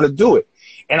 I didn't want to do it.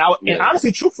 And and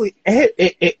honestly, truthfully,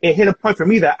 it hit a point for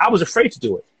me that I was afraid to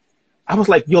do it. I was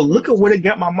like, yo, look at where it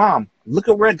got my mom. Look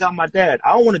at where it got my dad.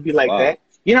 I don't want to be like that.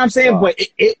 You know what I'm saying? But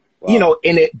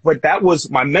but that was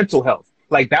my mental health.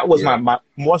 Like that was my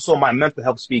more so my mental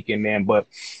health speaking, man. But,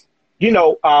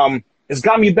 it's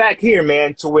got me back here,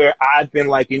 man, to where I've been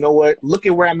like, you know what? Look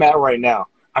at where I'm at right now.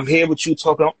 I'm here with you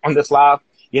talking on this live.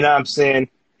 You know what I'm saying?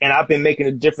 And I've been making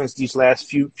a difference these last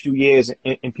few years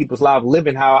in people's lives,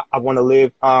 living how I want to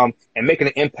live, and making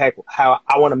an impact how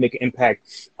I want to make an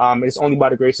impact. It's only by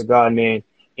the grace of God, man.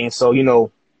 And so,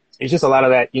 it's just a lot of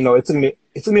that. It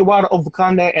took me a while to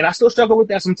overcome that, and I still struggle with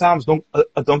that sometimes. Don't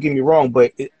get me wrong,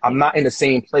 but I'm not in the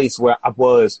same place where I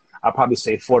was. I'll probably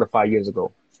say 4 to 5 years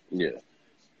ago. Yeah.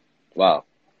 Wow,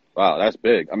 that's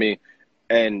big. I mean,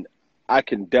 and I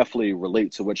can definitely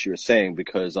relate to what you're saying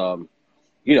because,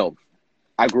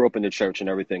 I grew up in the church and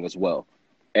everything as well.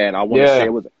 And I want to say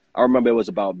I remember it was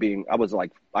about I was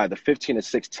like either 15 or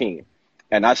 16.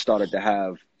 And I started to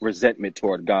have resentment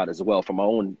toward God as well for my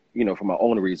own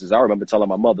reasons. I remember telling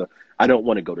my mother, I don't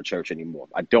want to go to church anymore.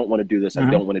 I don't want to do this. Mm-hmm.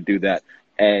 I don't want to do that.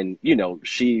 And,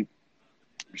 she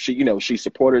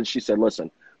supported and she said,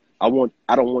 listen, I don't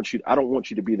want you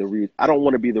to be the reason. I don't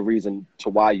want to be the reason to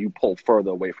why you pull further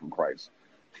away from Christ.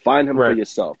 Find him for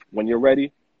yourself. When you're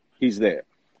ready, he's there.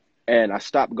 And I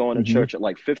stopped going to church at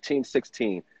like 15,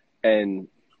 16. And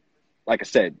like I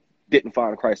said, didn't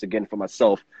find Christ again for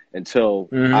myself until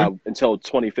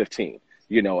 2015,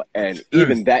 and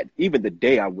even the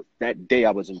day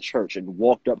I was in church and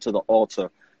walked up to the altar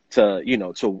to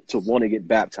want to get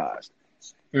baptized.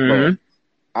 But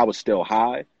I was still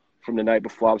high from the night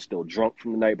before. I was still drunk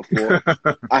from the night before.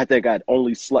 I think I'd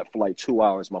only slept for like 2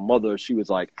 hours. My mother, she was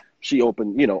like, she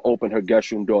opened her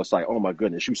guest room door. It's like, oh my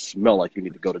goodness, you smell like you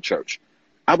need to go to church.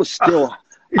 I was still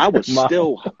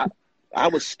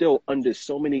under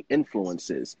so many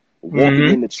influences walking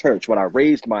in the church when I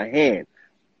raised my hand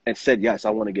and said, yes,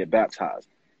 I want to get baptized.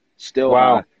 Still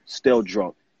high, still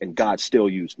drunk, and God still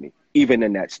used me, even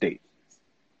in that state.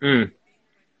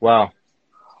 Wow.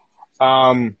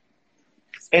 And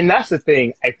that's the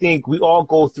thing. I think we all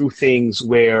go through things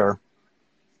where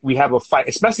we have a fight,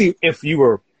 especially if you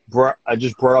were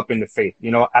just brought up in the faith.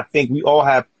 I think we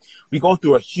go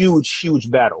through a huge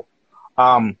battle.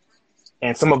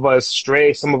 And some of us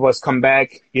stray, some of us come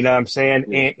back, you know what I'm saying?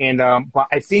 But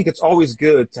I think it's always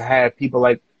good to have people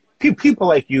like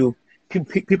you,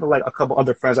 people like a couple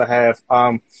other friends I have,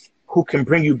 who can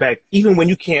bring you back even when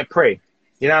you can't pray.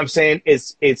 You know what I'm saying?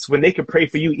 It's when they can pray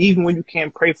for you, even when you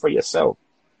can't pray for yourself.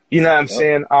 You know what I'm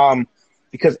saying?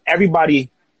 Because everybody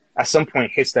at some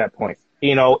point hits that point.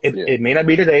 It may not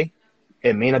be today.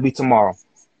 It may not be tomorrow.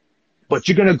 But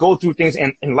you're going to go through things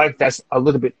in life that's a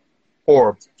little bit,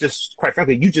 or just quite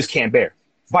frankly, you just can't bear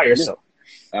by yourself.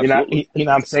 Yeah, you know what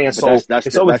I'm saying? But that's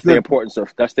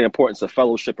the importance of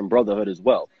fellowship and brotherhood as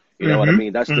well. You know what I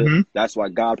mean? Mm-hmm. That's why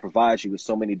God provides you with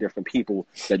so many different people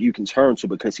that you can turn to,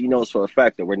 because he knows for a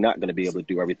fact that we're not going to be able to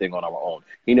do everything on our own.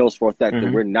 He knows for a fact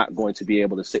that we're not going to be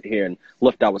able to sit here and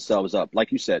lift ourselves up.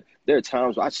 Like you said, there are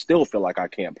times where I still feel like I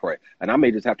can't pray. And I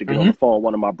may just have to get on the phone with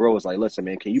one of my bros like, listen,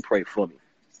 man, can you pray for me?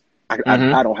 I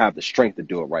don't have the strength to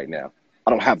do it right now. I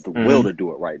don't have the will to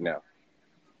do it right now.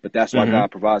 But that's why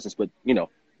God provides us with,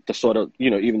 the sort of,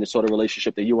 even the sort of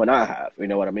relationship that you and I have. You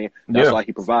know what I mean? That's why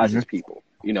he provides his people,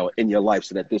 in your life,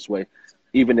 so that this way,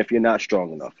 even if you're not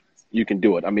strong enough, you can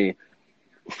do it. I mean,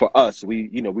 for us, we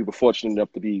were fortunate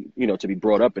enough to be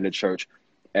brought up in the church.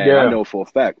 And I know for a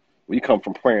fact we come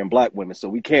from praying black women, so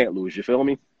we can't lose. You feel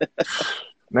me?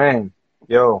 Man,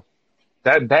 yo,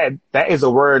 that is a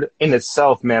word in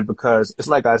itself, man, because it's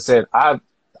like I said, I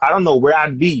don't know where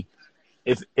I'd be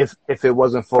if it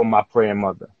wasn't for my praying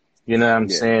mother. You know what I'm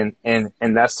saying? And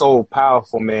that's so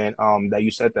powerful, man, that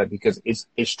you said that, because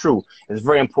it's true. It's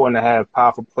very important to have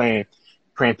powerful praying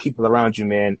people around you,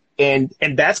 man. And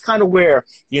that's kind of where,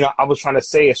 I was trying to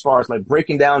say, as far as like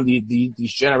breaking down these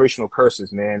generational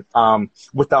curses, man,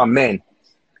 with our men,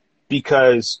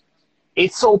 because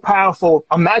it's so powerful.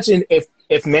 Imagine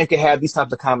if men could have these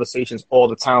types of conversations all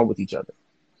the time with each other.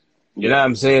 You know what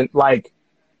I'm saying? Like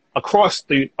across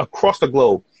the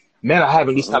globe, men are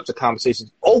having these types of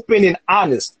conversations, open and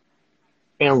honest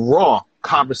and raw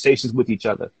conversations with each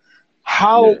other.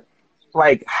 How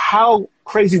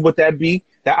crazy would that be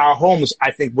that our homes, I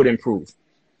think, would improve?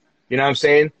 You know what I'm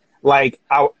saying? Like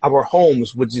our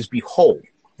homes would just be whole,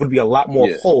 would be a lot more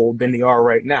whole than they are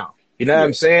right now. You know what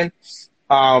I'm saying?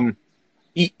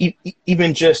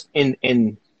 Even just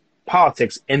in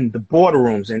politics, in the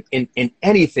boardrooms, and in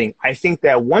anything, I think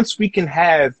that once we can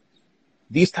have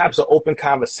these types of open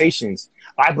conversations,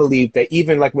 I believe that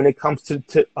even like when it comes to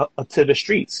the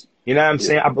streets, you know what I'm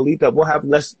saying? I believe that we'll have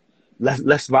less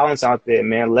violence out there,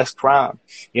 man, less crime.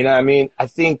 You know what I mean? I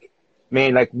think,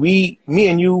 man, like me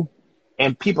and you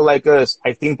and people like us,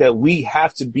 I think that we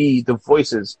have to be the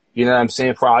voices, you know what I'm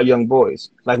saying, for our young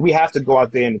boys. Like we have to go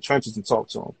out there in the trenches and talk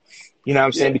to them. You know what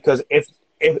I'm saying? Because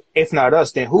if not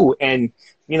us, then who? And,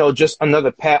 just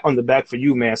another pat on the back for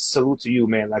you, man. Salute to you,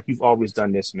 man. Like you've always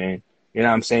done this, man. You know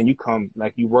what I'm saying? You come,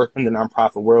 like, you work in the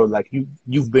nonprofit world, like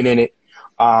you've been in it.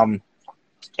 And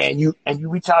you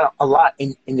reach out a lot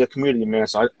in your community, man.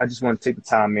 So I just want to take the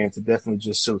time, man, to definitely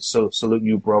just salute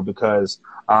you, bro, because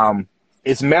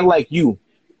it's men like you,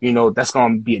 that's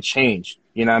going to be a change.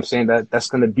 You know what I'm saying? That's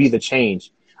going to be the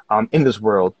change in this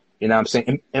world. You know what I'm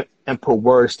saying? And put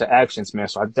words to actions, man.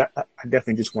 So I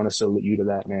definitely just want to salute you to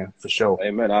that, man, for sure.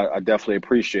 Amen. I definitely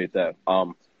appreciate that.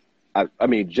 I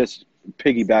mean, just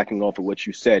piggybacking off of what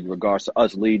you said in regards to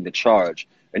us leading the charge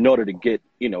in order to get,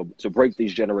 to break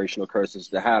these generational curses,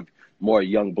 to have more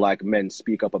young black men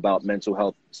speak up about mental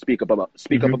health, speak up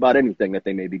about anything that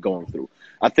they may be going through.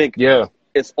 I think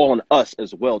it's on us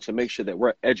as well to make sure that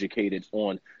we're educated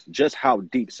on just how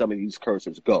deep some of these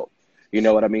curses go. You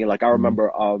know what I mean? Like I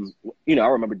remember, I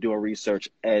remember doing research,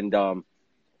 and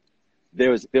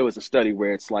there was a study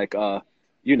where it's like, a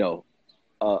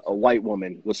white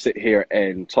woman will sit here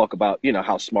and talk about,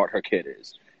 how smart her kid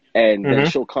is. And then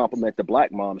she'll compliment the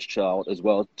black mom's child as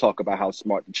well, talk about how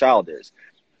smart the child is.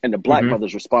 And the black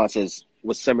mother's responses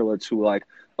was similar to like,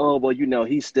 oh, well,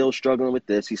 he's still struggling with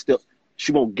this.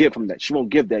 She won't give him that. She won't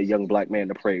give that young black man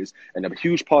the praise. And a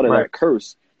huge part of that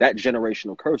curse, that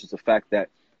generational curse, is the fact that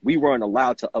we weren't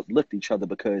allowed to uplift each other,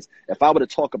 because if I were to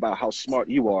talk about how smart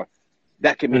you are,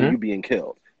 that could mean you being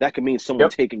killed. That could mean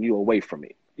someone taking you away from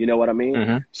me. You know what I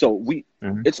mean? So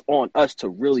it's on us to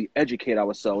really educate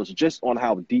ourselves just on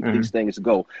how deep these things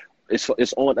go. It's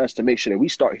on us to make sure that we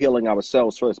start healing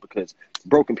ourselves first, because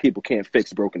broken people can't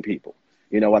fix broken people.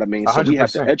 You know what I mean? So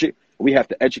 100%. we have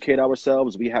to educate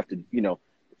ourselves. We have to,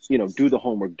 do the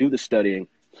homework, do the studying,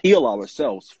 heal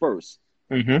ourselves first,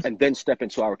 and then step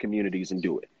into our communities and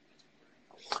do it.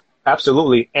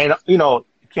 Absolutely. And, you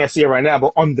can't see it right now,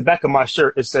 but on the back of my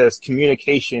shirt, it says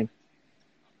communication,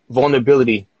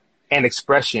 vulnerability, and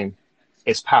expression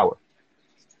is power.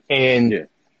 And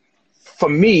for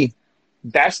me,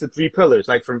 that's the three pillars.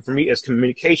 Like for me, it's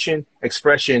communication,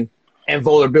 expression, and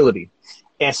vulnerability.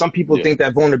 And some people think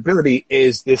that vulnerability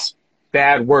is this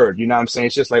bad word. You know what I'm saying?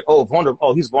 It's just like, oh, vulnerable.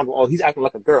 Oh, he's vulnerable. Oh, he's acting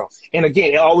like a girl. And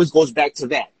again, it always goes back to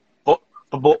that.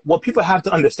 But what people have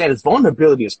to understand is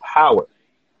vulnerability is power.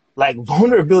 Like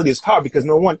vulnerability is power, because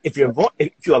if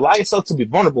you allow yourself to be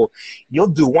vulnerable, you'll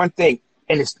do one thing,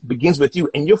 and it begins with you,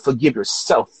 and you'll forgive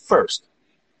yourself first.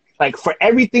 Like for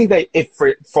everything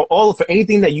for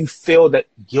anything that you feel that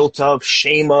guilt of,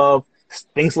 shame of,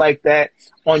 things like that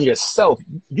on yourself,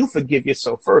 you forgive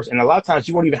yourself first. And a lot of times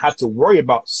you won't even have to worry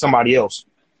about somebody else.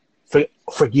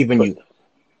 forgiving you.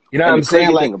 You know what And I'm the crazy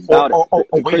saying? Like, thing about it, or the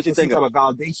waiting crazy for some thing, type of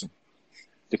validation.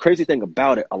 the crazy thing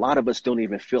about it, a lot of us don't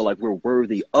even feel like we're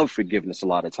worthy of forgiveness a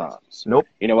lot of times. Nope.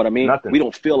 You know what I mean? Nothing. We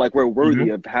don't feel like we're worthy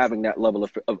Mm-hmm. of having that level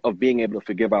of being able to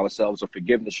forgive ourselves or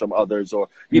forgiveness from others, or,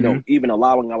 Mm-hmm. even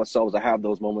allowing ourselves to have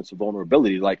those moments of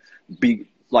vulnerability, like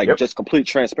Yep. just complete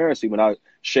transparency. When I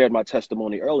shared my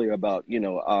testimony earlier about,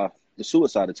 the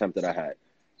suicide attempt that I had,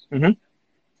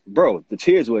 Mm-hmm. bro, the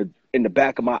tears were in the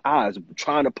back of my eyes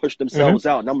trying to push Mm-hmm. themselves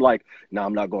out. And I'm like, nah,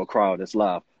 I'm not going to cry on this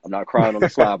live. I'm not crying on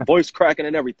this live. Voice cracking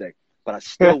and everything. But I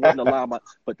still wouldn't allow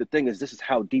but the thing is, this is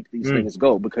how deep these things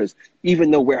go, because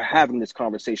even though we're having this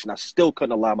conversation, I still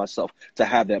couldn't allow myself to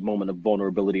have that moment of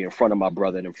vulnerability in front of my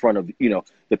brother and in front of,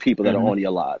 the people that are Mm-hmm. on your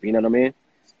live. You know what I mean?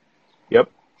 Yep.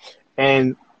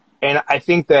 And I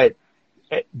think that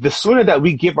the sooner that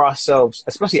we give ourselves,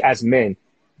 especially as men,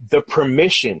 the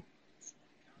permission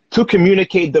to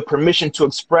communicate, the permission to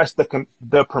express,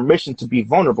 the permission to be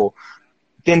vulnerable,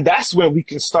 then that's where we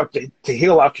can start to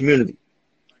heal our community,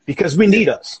 because we need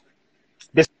us.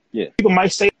 Yeah. People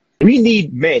might say we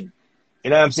need men.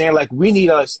 You know what I'm saying? Like, we need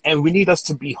us, and we need us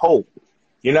to be whole.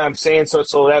 You know what I'm saying?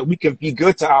 So that we can be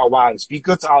good to our wives, be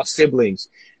good to our siblings,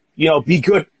 be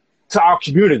good to our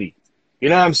community. You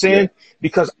know what I'm saying? Yeah.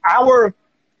 Because our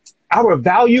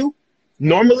value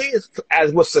normally is,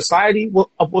 as what society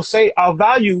will say, our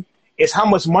value is how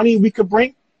much money we could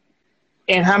bring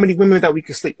and how many women that we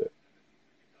could sleep with.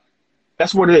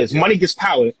 That's what it is. Money gets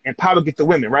power, and power gets the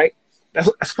women, right?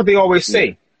 That's what they always say.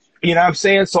 Yeah. You know what I'm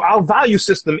saying? So our value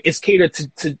system is catered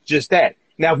to just that.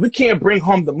 Now, if we can't bring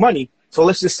home the money, so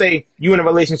let's just say you in a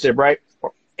relationship, right?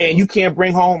 And you can't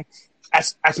bring home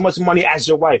as much money as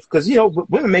your wife, because,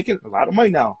 women making a lot of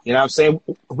money now, you know what I'm saying?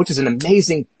 Which is an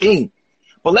amazing thing.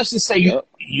 But let's just say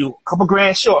you a couple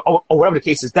grand short, or whatever the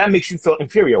case is, that makes you feel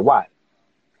inferior. Why?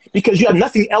 Because you have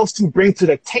nothing else to bring to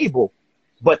the table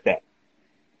but that.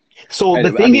 So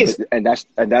the thing is, and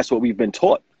that's what we've been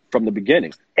taught from the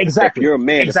beginning. Exactly. If you're a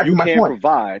man, exactly if you can't point.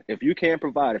 provide, if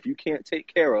you can't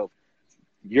take care of,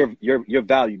 your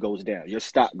value goes down, your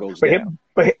stock goes down.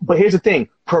 But here's the thing: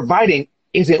 providing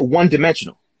isn't one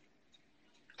dimensional.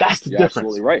 That's the difference.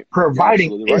 Absolutely right.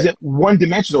 Providing isn't one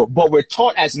dimensional, but we're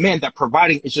taught as men that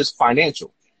providing is just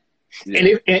financial.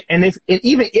 Yeah. And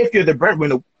even if you're the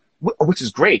breadwinner, which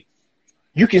is great,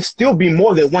 you can still be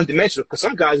more than one dimensional, because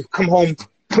some guys come home,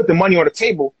 put the money on the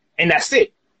table, and that's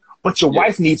it. But your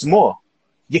wife needs more.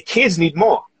 Your kids need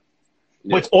more.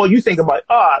 But all you think about,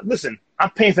 listen, I'm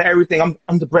paying for everything.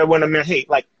 I'm the breadwinner, man. Hey,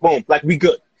 like, boom, like, we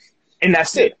good. And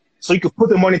that's it. So you can put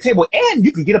the money on the table, and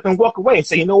you can get up and walk away and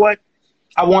say, you know what?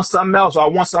 I want something else, or I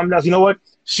want something else. You know what?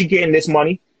 She getting this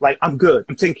money. Like, I'm good.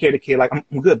 I'm taking care of the kid. Like,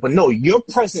 I'm good. But no, your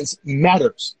presence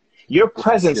matters. Your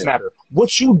presence matters.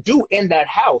 What you do in that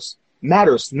house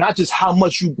matters, not just how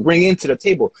much you bring into the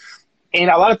table. And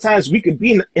a lot of times we could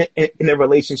be in a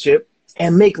relationship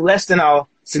and make less than our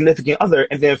significant other,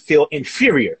 and then feel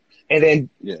inferior. And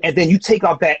then you take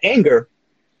out that anger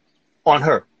on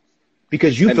her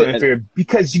because you feel inferior,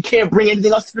 because you can't bring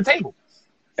anything else to the table.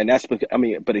 And that's because,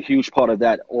 but a huge part of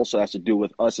that also has to do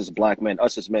with us as black men,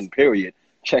 us as men, period,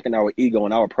 checking our ego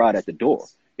and our pride at the door.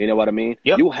 You know what I mean?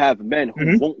 Yep. You have men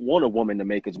who won't want a woman to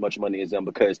make as much money as them,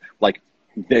 because, like,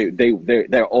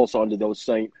 they're also under those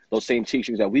same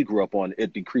teachings that we grew up on.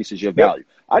 It decreases your value.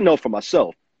 I know for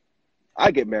myself,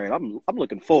 I get married, I'm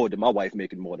looking forward to my wife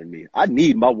making more than me. I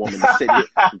need my woman to say,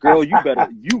 girl, you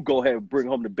go ahead and bring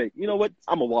home the bacon. You know what?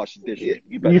 I'm gonna wash the dishes.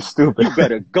 You stupid. You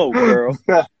better go, girl.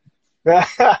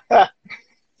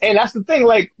 And that's the thing,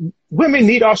 like, women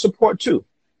need our support too.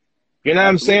 You know what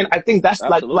I'm saying? I think that's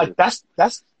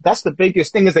that's the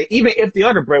biggest thing, is that even if the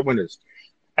other breadwinners,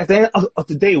 at the end of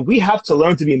the day, we have to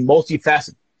learn to be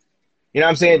multifaceted. You know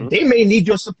what I'm saying? They may need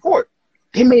your support.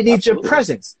 They may need your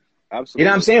presence. Absolutely. You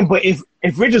know what I'm saying? But if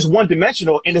we're just one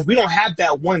dimensional, and if we don't have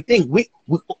that one thing,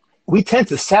 we tend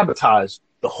to sabotage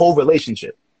the whole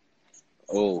relationship.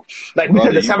 Oh, like, we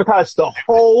tend to sabotage the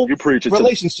whole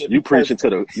relationship. You preaching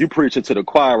to the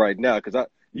choir right now, because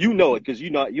you know it, because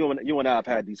you and I have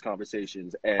had these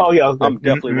conversations, and I'm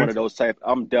definitely one of those type.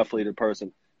 I'm definitely the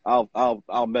person.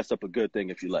 I'll mess up a good thing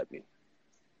if you let me.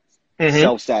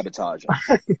 Self-sabotage.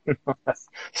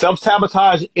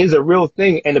 Self-sabotage is a real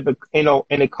thing, and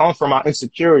it comes from our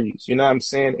insecurities. You know what I'm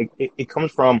saying? It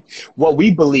comes from what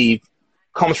we believe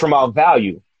comes from our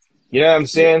value. You know what I'm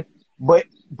saying? But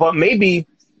maybe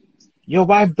your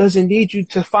wife doesn't need you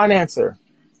to finance her.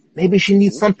 Maybe she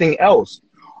needs something else.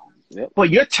 Yep. But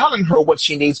you're telling her what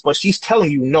she needs, but she's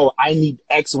telling you, no, I need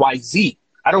X, Y, Z.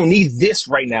 I don't need this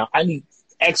right now. I need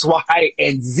X, Y,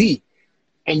 and Z.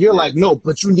 And you're like, no,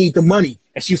 but you need the money.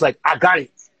 And she's like, I got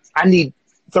it. I need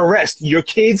the rest. Your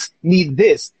kids need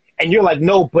this. And you're like,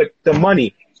 no, but the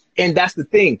money. And that's the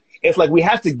thing. It's like we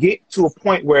have to get to a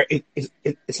point where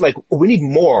it's like we need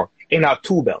more in our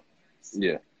tool belt.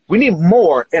 Yeah. We need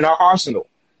more in our arsenal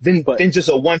than just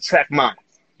a one-track mind.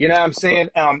 You know what I'm saying?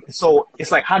 So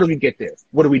it's like, how do we get there?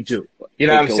 What do we do? You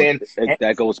know what I'm saying?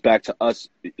 That goes back to us.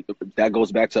 That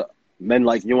goes back to men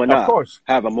like you and I. Of course.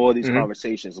 Having more of these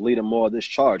conversations, leading more of this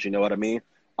charge. You know what I mean?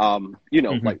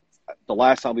 Like the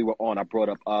last time we were on, I brought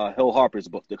up Hill Harper's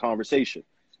book, The Conversation.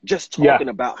 Just talking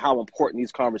about how important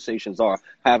these conversations are,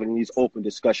 having these open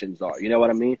discussions are. You know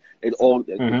what I mean? It all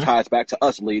it ties back to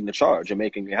us leading the charge and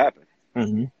making it happen.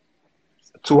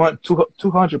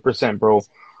 200%, bro.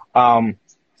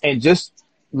 And just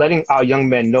letting our young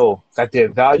men know that their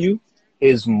value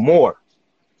is more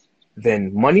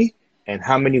than money and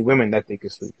how many women that they can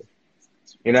sleep with.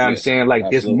 You know what I'm saying? Like,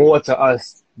 absolutely. There's more to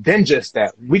us than just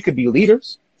that. We could be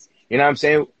leaders. You know what I'm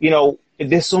saying? You know,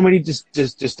 there's so many just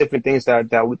different things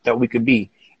that we could be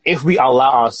if we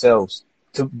allow ourselves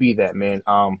to be that, man.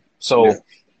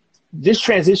 Just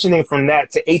transitioning from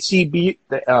that to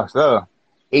HBCUs,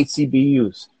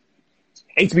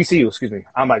 excuse me.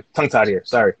 I'm like tongue tied here.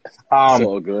 Sorry.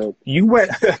 So good. You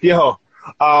went, HBCUs.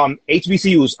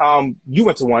 You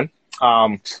went to one.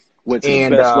 Went to the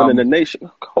best one in the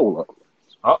nation. Hold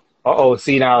up.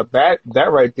 See now that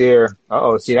right there.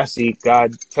 See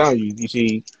God telling you. You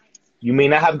see, you may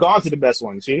not have gone to the best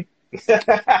one. See,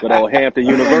 good old Hampton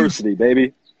University,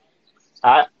 baby.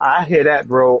 I hear that,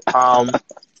 bro.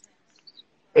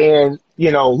 And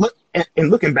you know,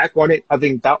 looking back on it, I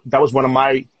think that was one of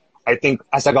my. I think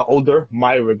as I got older,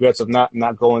 my regrets of not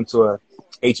going to a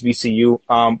HBCU.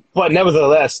 But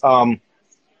nevertheless, I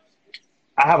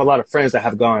have a lot of friends that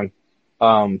have gone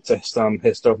to some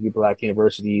historically Black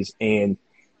universities, and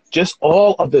just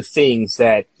all of the things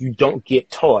that you don't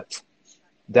get taught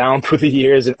down through the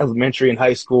years in elementary and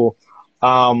high school,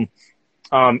 and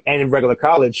in regular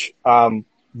college,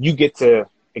 you get to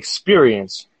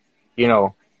experience, you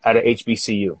know, at a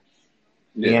HBCU.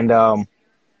 Yeah. And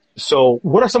so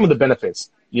what are some of the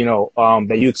benefits, you know,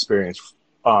 that you experience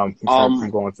from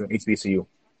going to HBCU?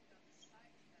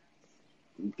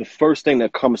 The first thing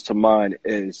that comes to mind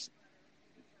is,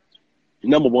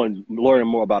 number one, learning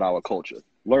more about our culture,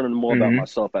 learning more about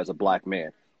myself as a Black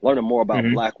man, learning more about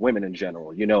Black women in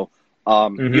general. You know,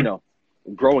 you know,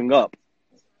 growing up,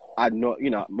 I know, you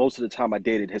know, most of the time I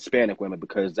dated Hispanic women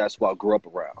because that's what I grew up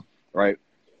around, right?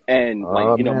 And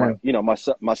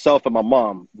myself and my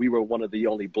mom, we were one of the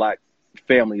only Black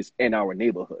families in our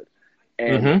neighborhood.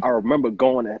 And I remember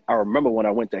when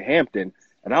I went to Hampton,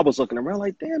 and I was looking around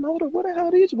like, damn, hold on, what the hell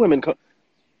are these women?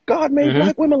 God made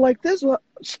Black women like this.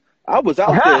 I was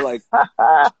out there like,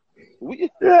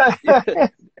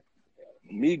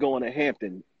 me going to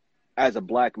Hampton as a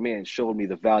Black man showed me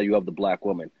the value of the Black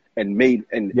woman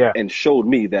and showed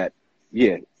me that,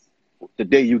 the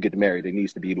day you get married, it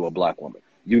needs to be to a Black woman.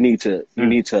 You need to, you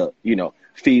know,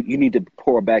 you need to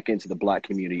pour back into the Black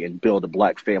community and build a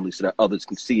Black family so that others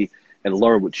can see and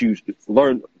learn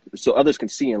so others can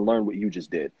see and learn what you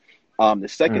just did. The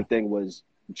second thing was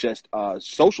just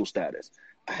social status.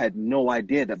 I had no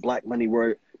idea that Black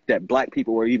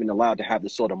people were even allowed to have the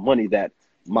sort of money that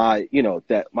my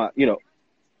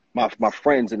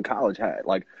friends in college had.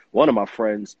 Like, one of my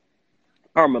friends,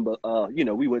 I remember,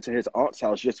 we went to his aunt's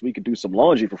house just so we could do some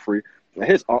laundry for free. And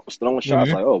his aunt was throwing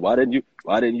shots like, oh, why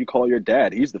didn't you call your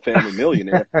dad? He's the family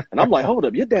millionaire. And I'm like, hold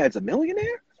up, your dad's a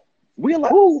millionaire? We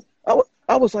like,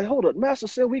 I was like, hold up, Master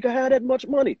said we could have that much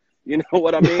money. You know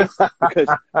what I mean? Because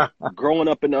growing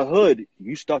up in the hood,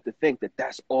 you start to think that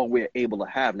that's all we're able to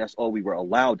have, and that's all we were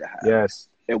allowed to have. Yes.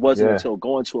 It wasn't until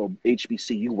going to a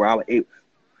HBCU where I was able,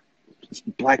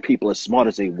 Black people, as smart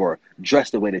as they were,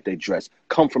 dressed the way that they dress,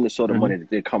 come from the sort of money that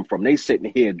they come from. They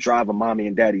sitting here driving mommy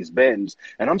and daddy's Benz,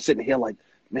 and I'm sitting here like,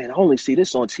 man, I only see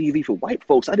this on TV for white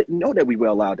folks. I didn't know that we were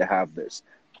allowed to have this.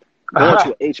 Going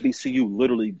to an HBCU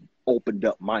literally opened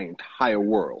up my entire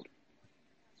world.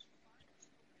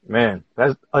 Man,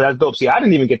 that's dope. See, I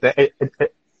didn't even get that.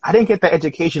 I didn't get that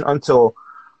education until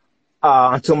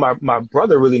my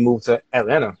brother really moved to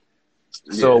Atlanta.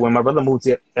 So when my brother moved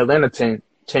to Atlanta 10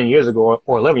 years ago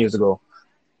or 11 years ago,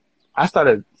 I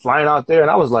started flying out there,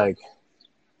 and I was like,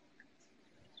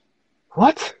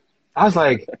 what? I was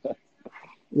like,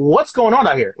 what's going on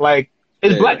out here? Like,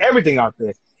 it's Black everything out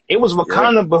there. It was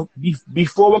Wakanda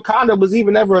before Wakanda was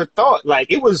even ever a thought.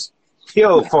 Like, it was,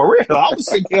 for real. I was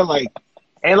sitting here like,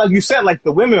 and like you said, like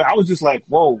the women, I was just like,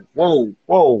 whoa,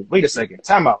 wait a second,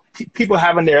 time out. People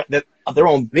having their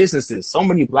own businesses, so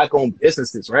many Black-owned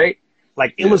businesses, right?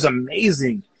 Like, it was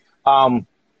amazing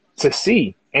to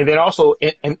see. And then also,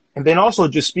 and then also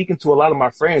just speaking to a lot of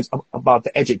my friends about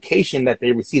the education that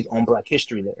they received on Black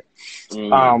History there.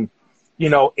 You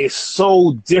know, it's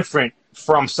so different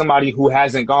from somebody who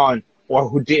hasn't gone or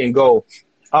who didn't go,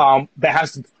 that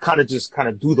has to kind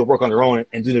of do the work on their own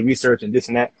and do the research and this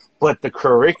and that. But the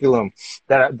curriculum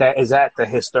that is at the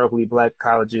historically Black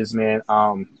colleges, man,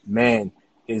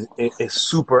 is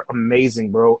super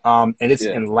amazing, bro. And it's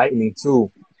enlightening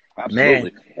too.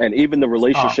 Absolutely. Man. And even the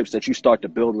relationships that you start to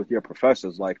build with your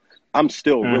professors, like I'm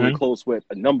still really close with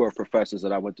a number of professors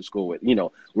that I went to school with. You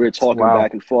know, we're talking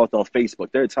back and forth on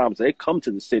Facebook. There are times they come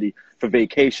to the city for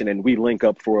vacation and we link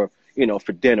up for, you know,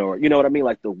 for dinner, or, you know what I mean?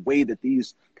 Like the way that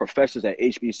these professors at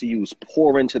HBCUs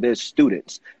pour into their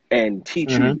students and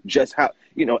teach you just how,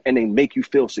 you know, and they make you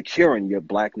feel secure in your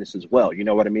Blackness as well. You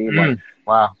know what I mean? Like,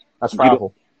 wow, that's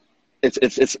powerful.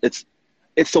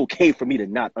 It's okay for me to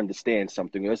not understand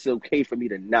something. It's okay for me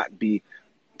to not be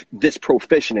this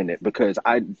proficient in it, because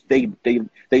they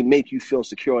make you feel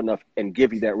secure enough and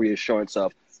give you that reassurance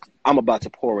of, I'm about to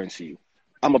pour into you.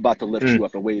 I'm about to lift you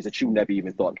up in ways that you never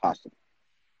even thought possible.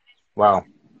 Wow.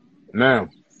 Man,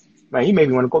 you made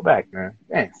me want to go back, man.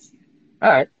 Damn. All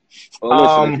right.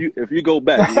 Well, listen, if you go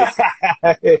back,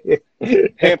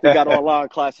 Hampton got online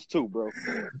classes too, bro.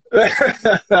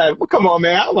 Well, come on,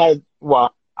 man. I'm like,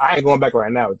 well, I ain't going back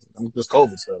right now. I'm just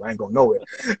COVID stuff. I ain't going nowhere.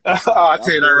 I'll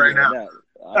tell you that right now.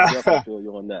 I definitely feel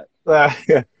you on that.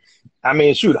 I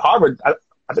mean, shoot, Harvard. I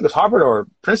think it's Harvard or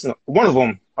Princeton. One of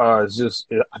them is just.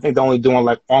 I think they're only doing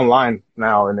like online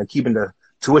now, and they're keeping the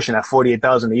tuition at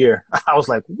 $48,000 a year. I was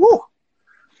like, woo.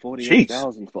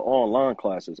 $48,000 for online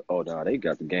classes. Oh no, they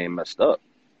got the game messed up.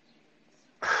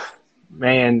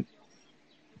 Man,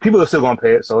 people are still gonna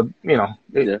pay it, so you know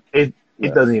it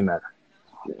doesn't even matter.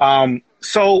 Yeah.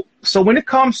 So when it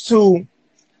comes to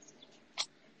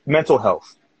mental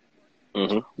health,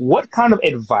 what kind of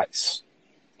advice,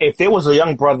 if there was a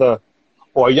young brother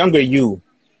or a younger you,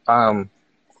 or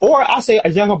I'll say a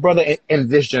younger brother in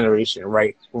this generation,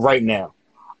 right now,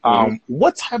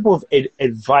 what type of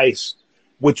advice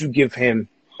would you give him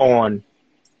on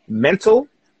mental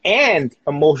and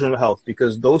emotional health?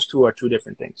 Because those two are two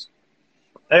different things.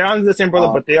 They're under the same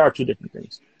brother, but they are two different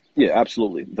things. Yeah,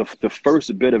 absolutely. The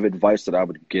first bit of advice that I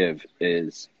would give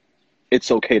is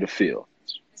it's okay to feel.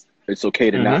 It's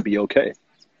okay to not be okay.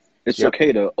 It's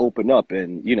okay to open up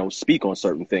and, you know, speak on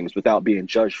certain things without being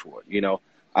judged for it. You know,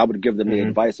 I would give them the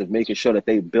advice of making sure that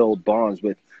they build bonds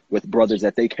with brothers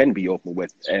that they can be open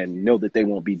with and know that they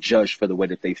won't be judged for the way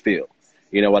that they feel.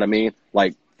 You know what I mean?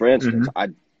 Like, for instance, I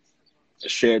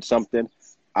shared something.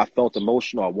 I felt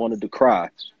emotional. I wanted to cry.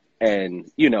 And,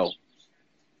 you know,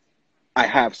 I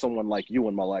have someone like you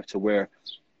in my life to where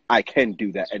I can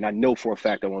do that. And I know for a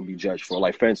fact I won't be judged for it.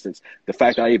 Like, for instance, the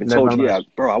fact that I even told you,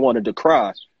 bro, I wanted to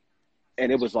cry.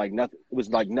 And it was like nothing. It was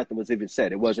like nothing was even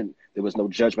said. There was no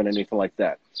judgment or anything like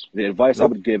that. The advice I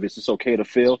would give is it's okay to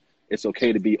feel. It's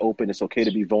okay to be open. It's okay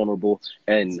to be vulnerable.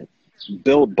 And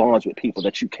build bonds with people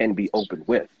that you can be open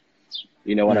with.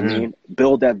 You know what I mean?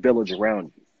 Build that village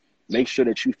around you. Make sure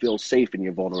that you feel safe in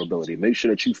your vulnerability. Make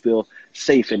sure that you feel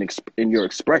safe in your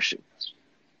expression.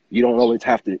 You don't always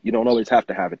have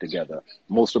to have it together.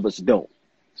 Most of us don't.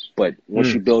 But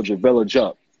once you build your village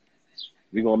up,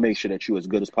 we're gonna make sure that you're as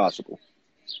good as possible.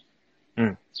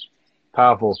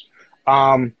 Powerful.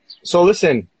 So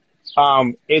listen,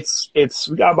 it's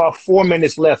we got about 4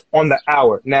 minutes left on the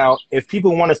hour. Now, if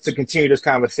people want us to continue this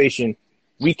conversation,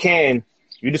 we can.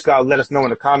 You just gotta let us know in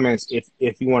the comments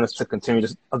if you want us to continue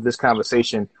this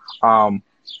conversation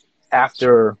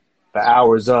after the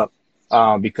hour's up.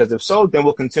 Because if so, then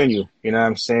we'll continue. You know what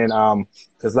I'm saying?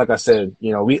 Because like I said,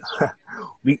 you know,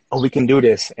 we can do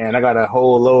this, and I got a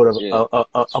whole load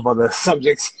of other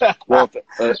subjects. Well,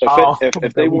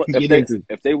 if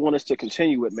they want us to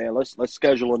continue it, man, let's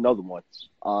schedule another one.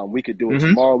 We could do it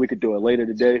tomorrow. We could do it later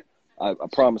today. I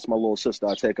promised my little sister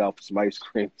I'd take out for some ice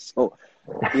cream. So,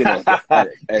 you know,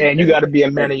 and you got to be a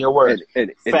man of your word.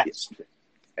 And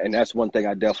that's one thing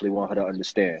I definitely want her to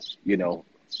understand. You know.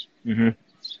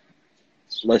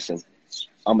 Listen,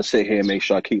 I'm gonna sit here and make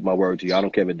sure I keep my word to you. I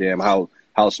don't give a damn how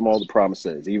small the promise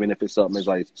is, even if it's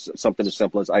something as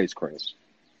simple as ice cream.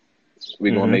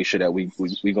 We're gonna make sure that we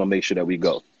gonna make sure that we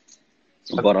go.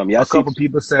 But a couple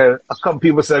people said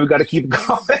we got to keep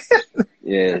going.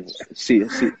 Yeah,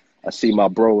 I see my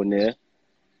bro in there.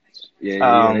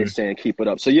 Yeah, they're saying keep it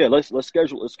up. So yeah, let's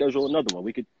schedule another one.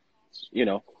 We could, you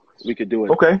know, we could do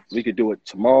it. Okay. We could do it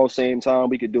tomorrow, same time.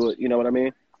 We could do it. You know what I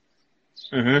mean?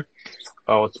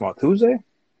 Oh, tomorrow Tuesday?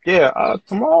 Yeah,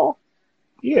 tomorrow.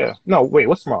 Yeah. No, wait,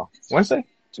 what's tomorrow? Wednesday?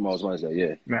 Tomorrow's Wednesday,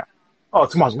 yeah. Man. Oh,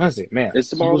 tomorrow's Wednesday, man. It's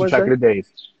tomorrow Wednesday? Track of the days.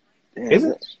 Is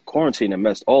it? Quarantine and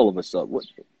messed all of us up. What?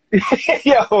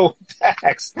 Yo,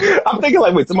 facts. I'm thinking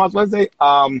like, wait, tomorrow's Wednesday.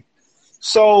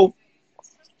 So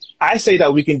I say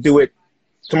that we can do it.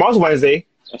 Tomorrow's Wednesday.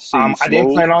 I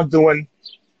didn't plan on doing.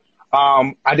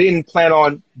 I didn't plan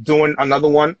on doing another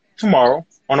one tomorrow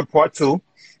on a part two.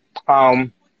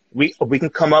 We can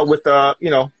come up with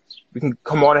we can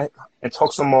come on and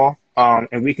talk some more.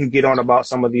 And we can get on about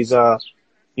some of these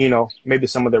maybe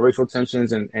some of the racial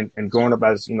tensions and growing up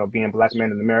as being black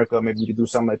men in America. Maybe we could do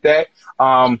something like that.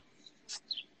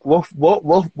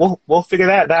 We'll figure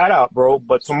that out, bro.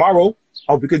 But tomorrow,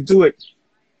 we could do it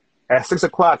at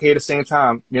 6:00 here at the same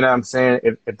time. You know what I'm saying?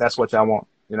 If that's what y'all want,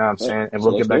 you know what I'm saying? And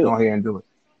we'll get back on here and do it.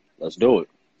 Let's do it.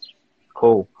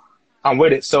 Cool. I'm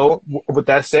with it. So with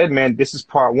that said, man, this is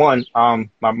part one.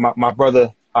 My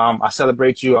brother, I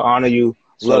celebrate you, I honor you,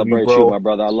 love you, bro. My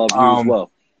brother. I love you as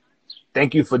well.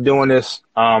 Thank you for doing this.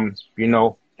 And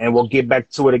we'll get back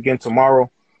to it again tomorrow,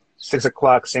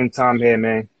 6:00, same time here,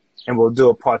 man. And we'll do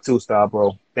a part two style,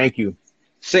 bro. Thank you.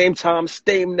 Same time,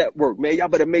 same network, man. Y'all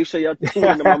better make sure y'all tune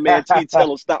in to my man T.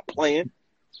 Tell him stop playing.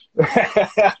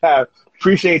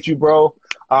 Appreciate you, bro.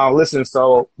 Listen,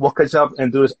 so we'll catch up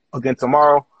and do this again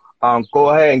tomorrow. Go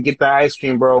ahead and get the ice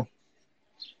cream, bro.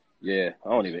 Yeah, I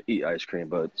don't even eat ice cream,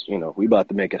 but we about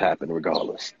to make it happen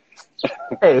regardless.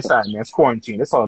 Hey, it's all right, man. It's quarantine. It's all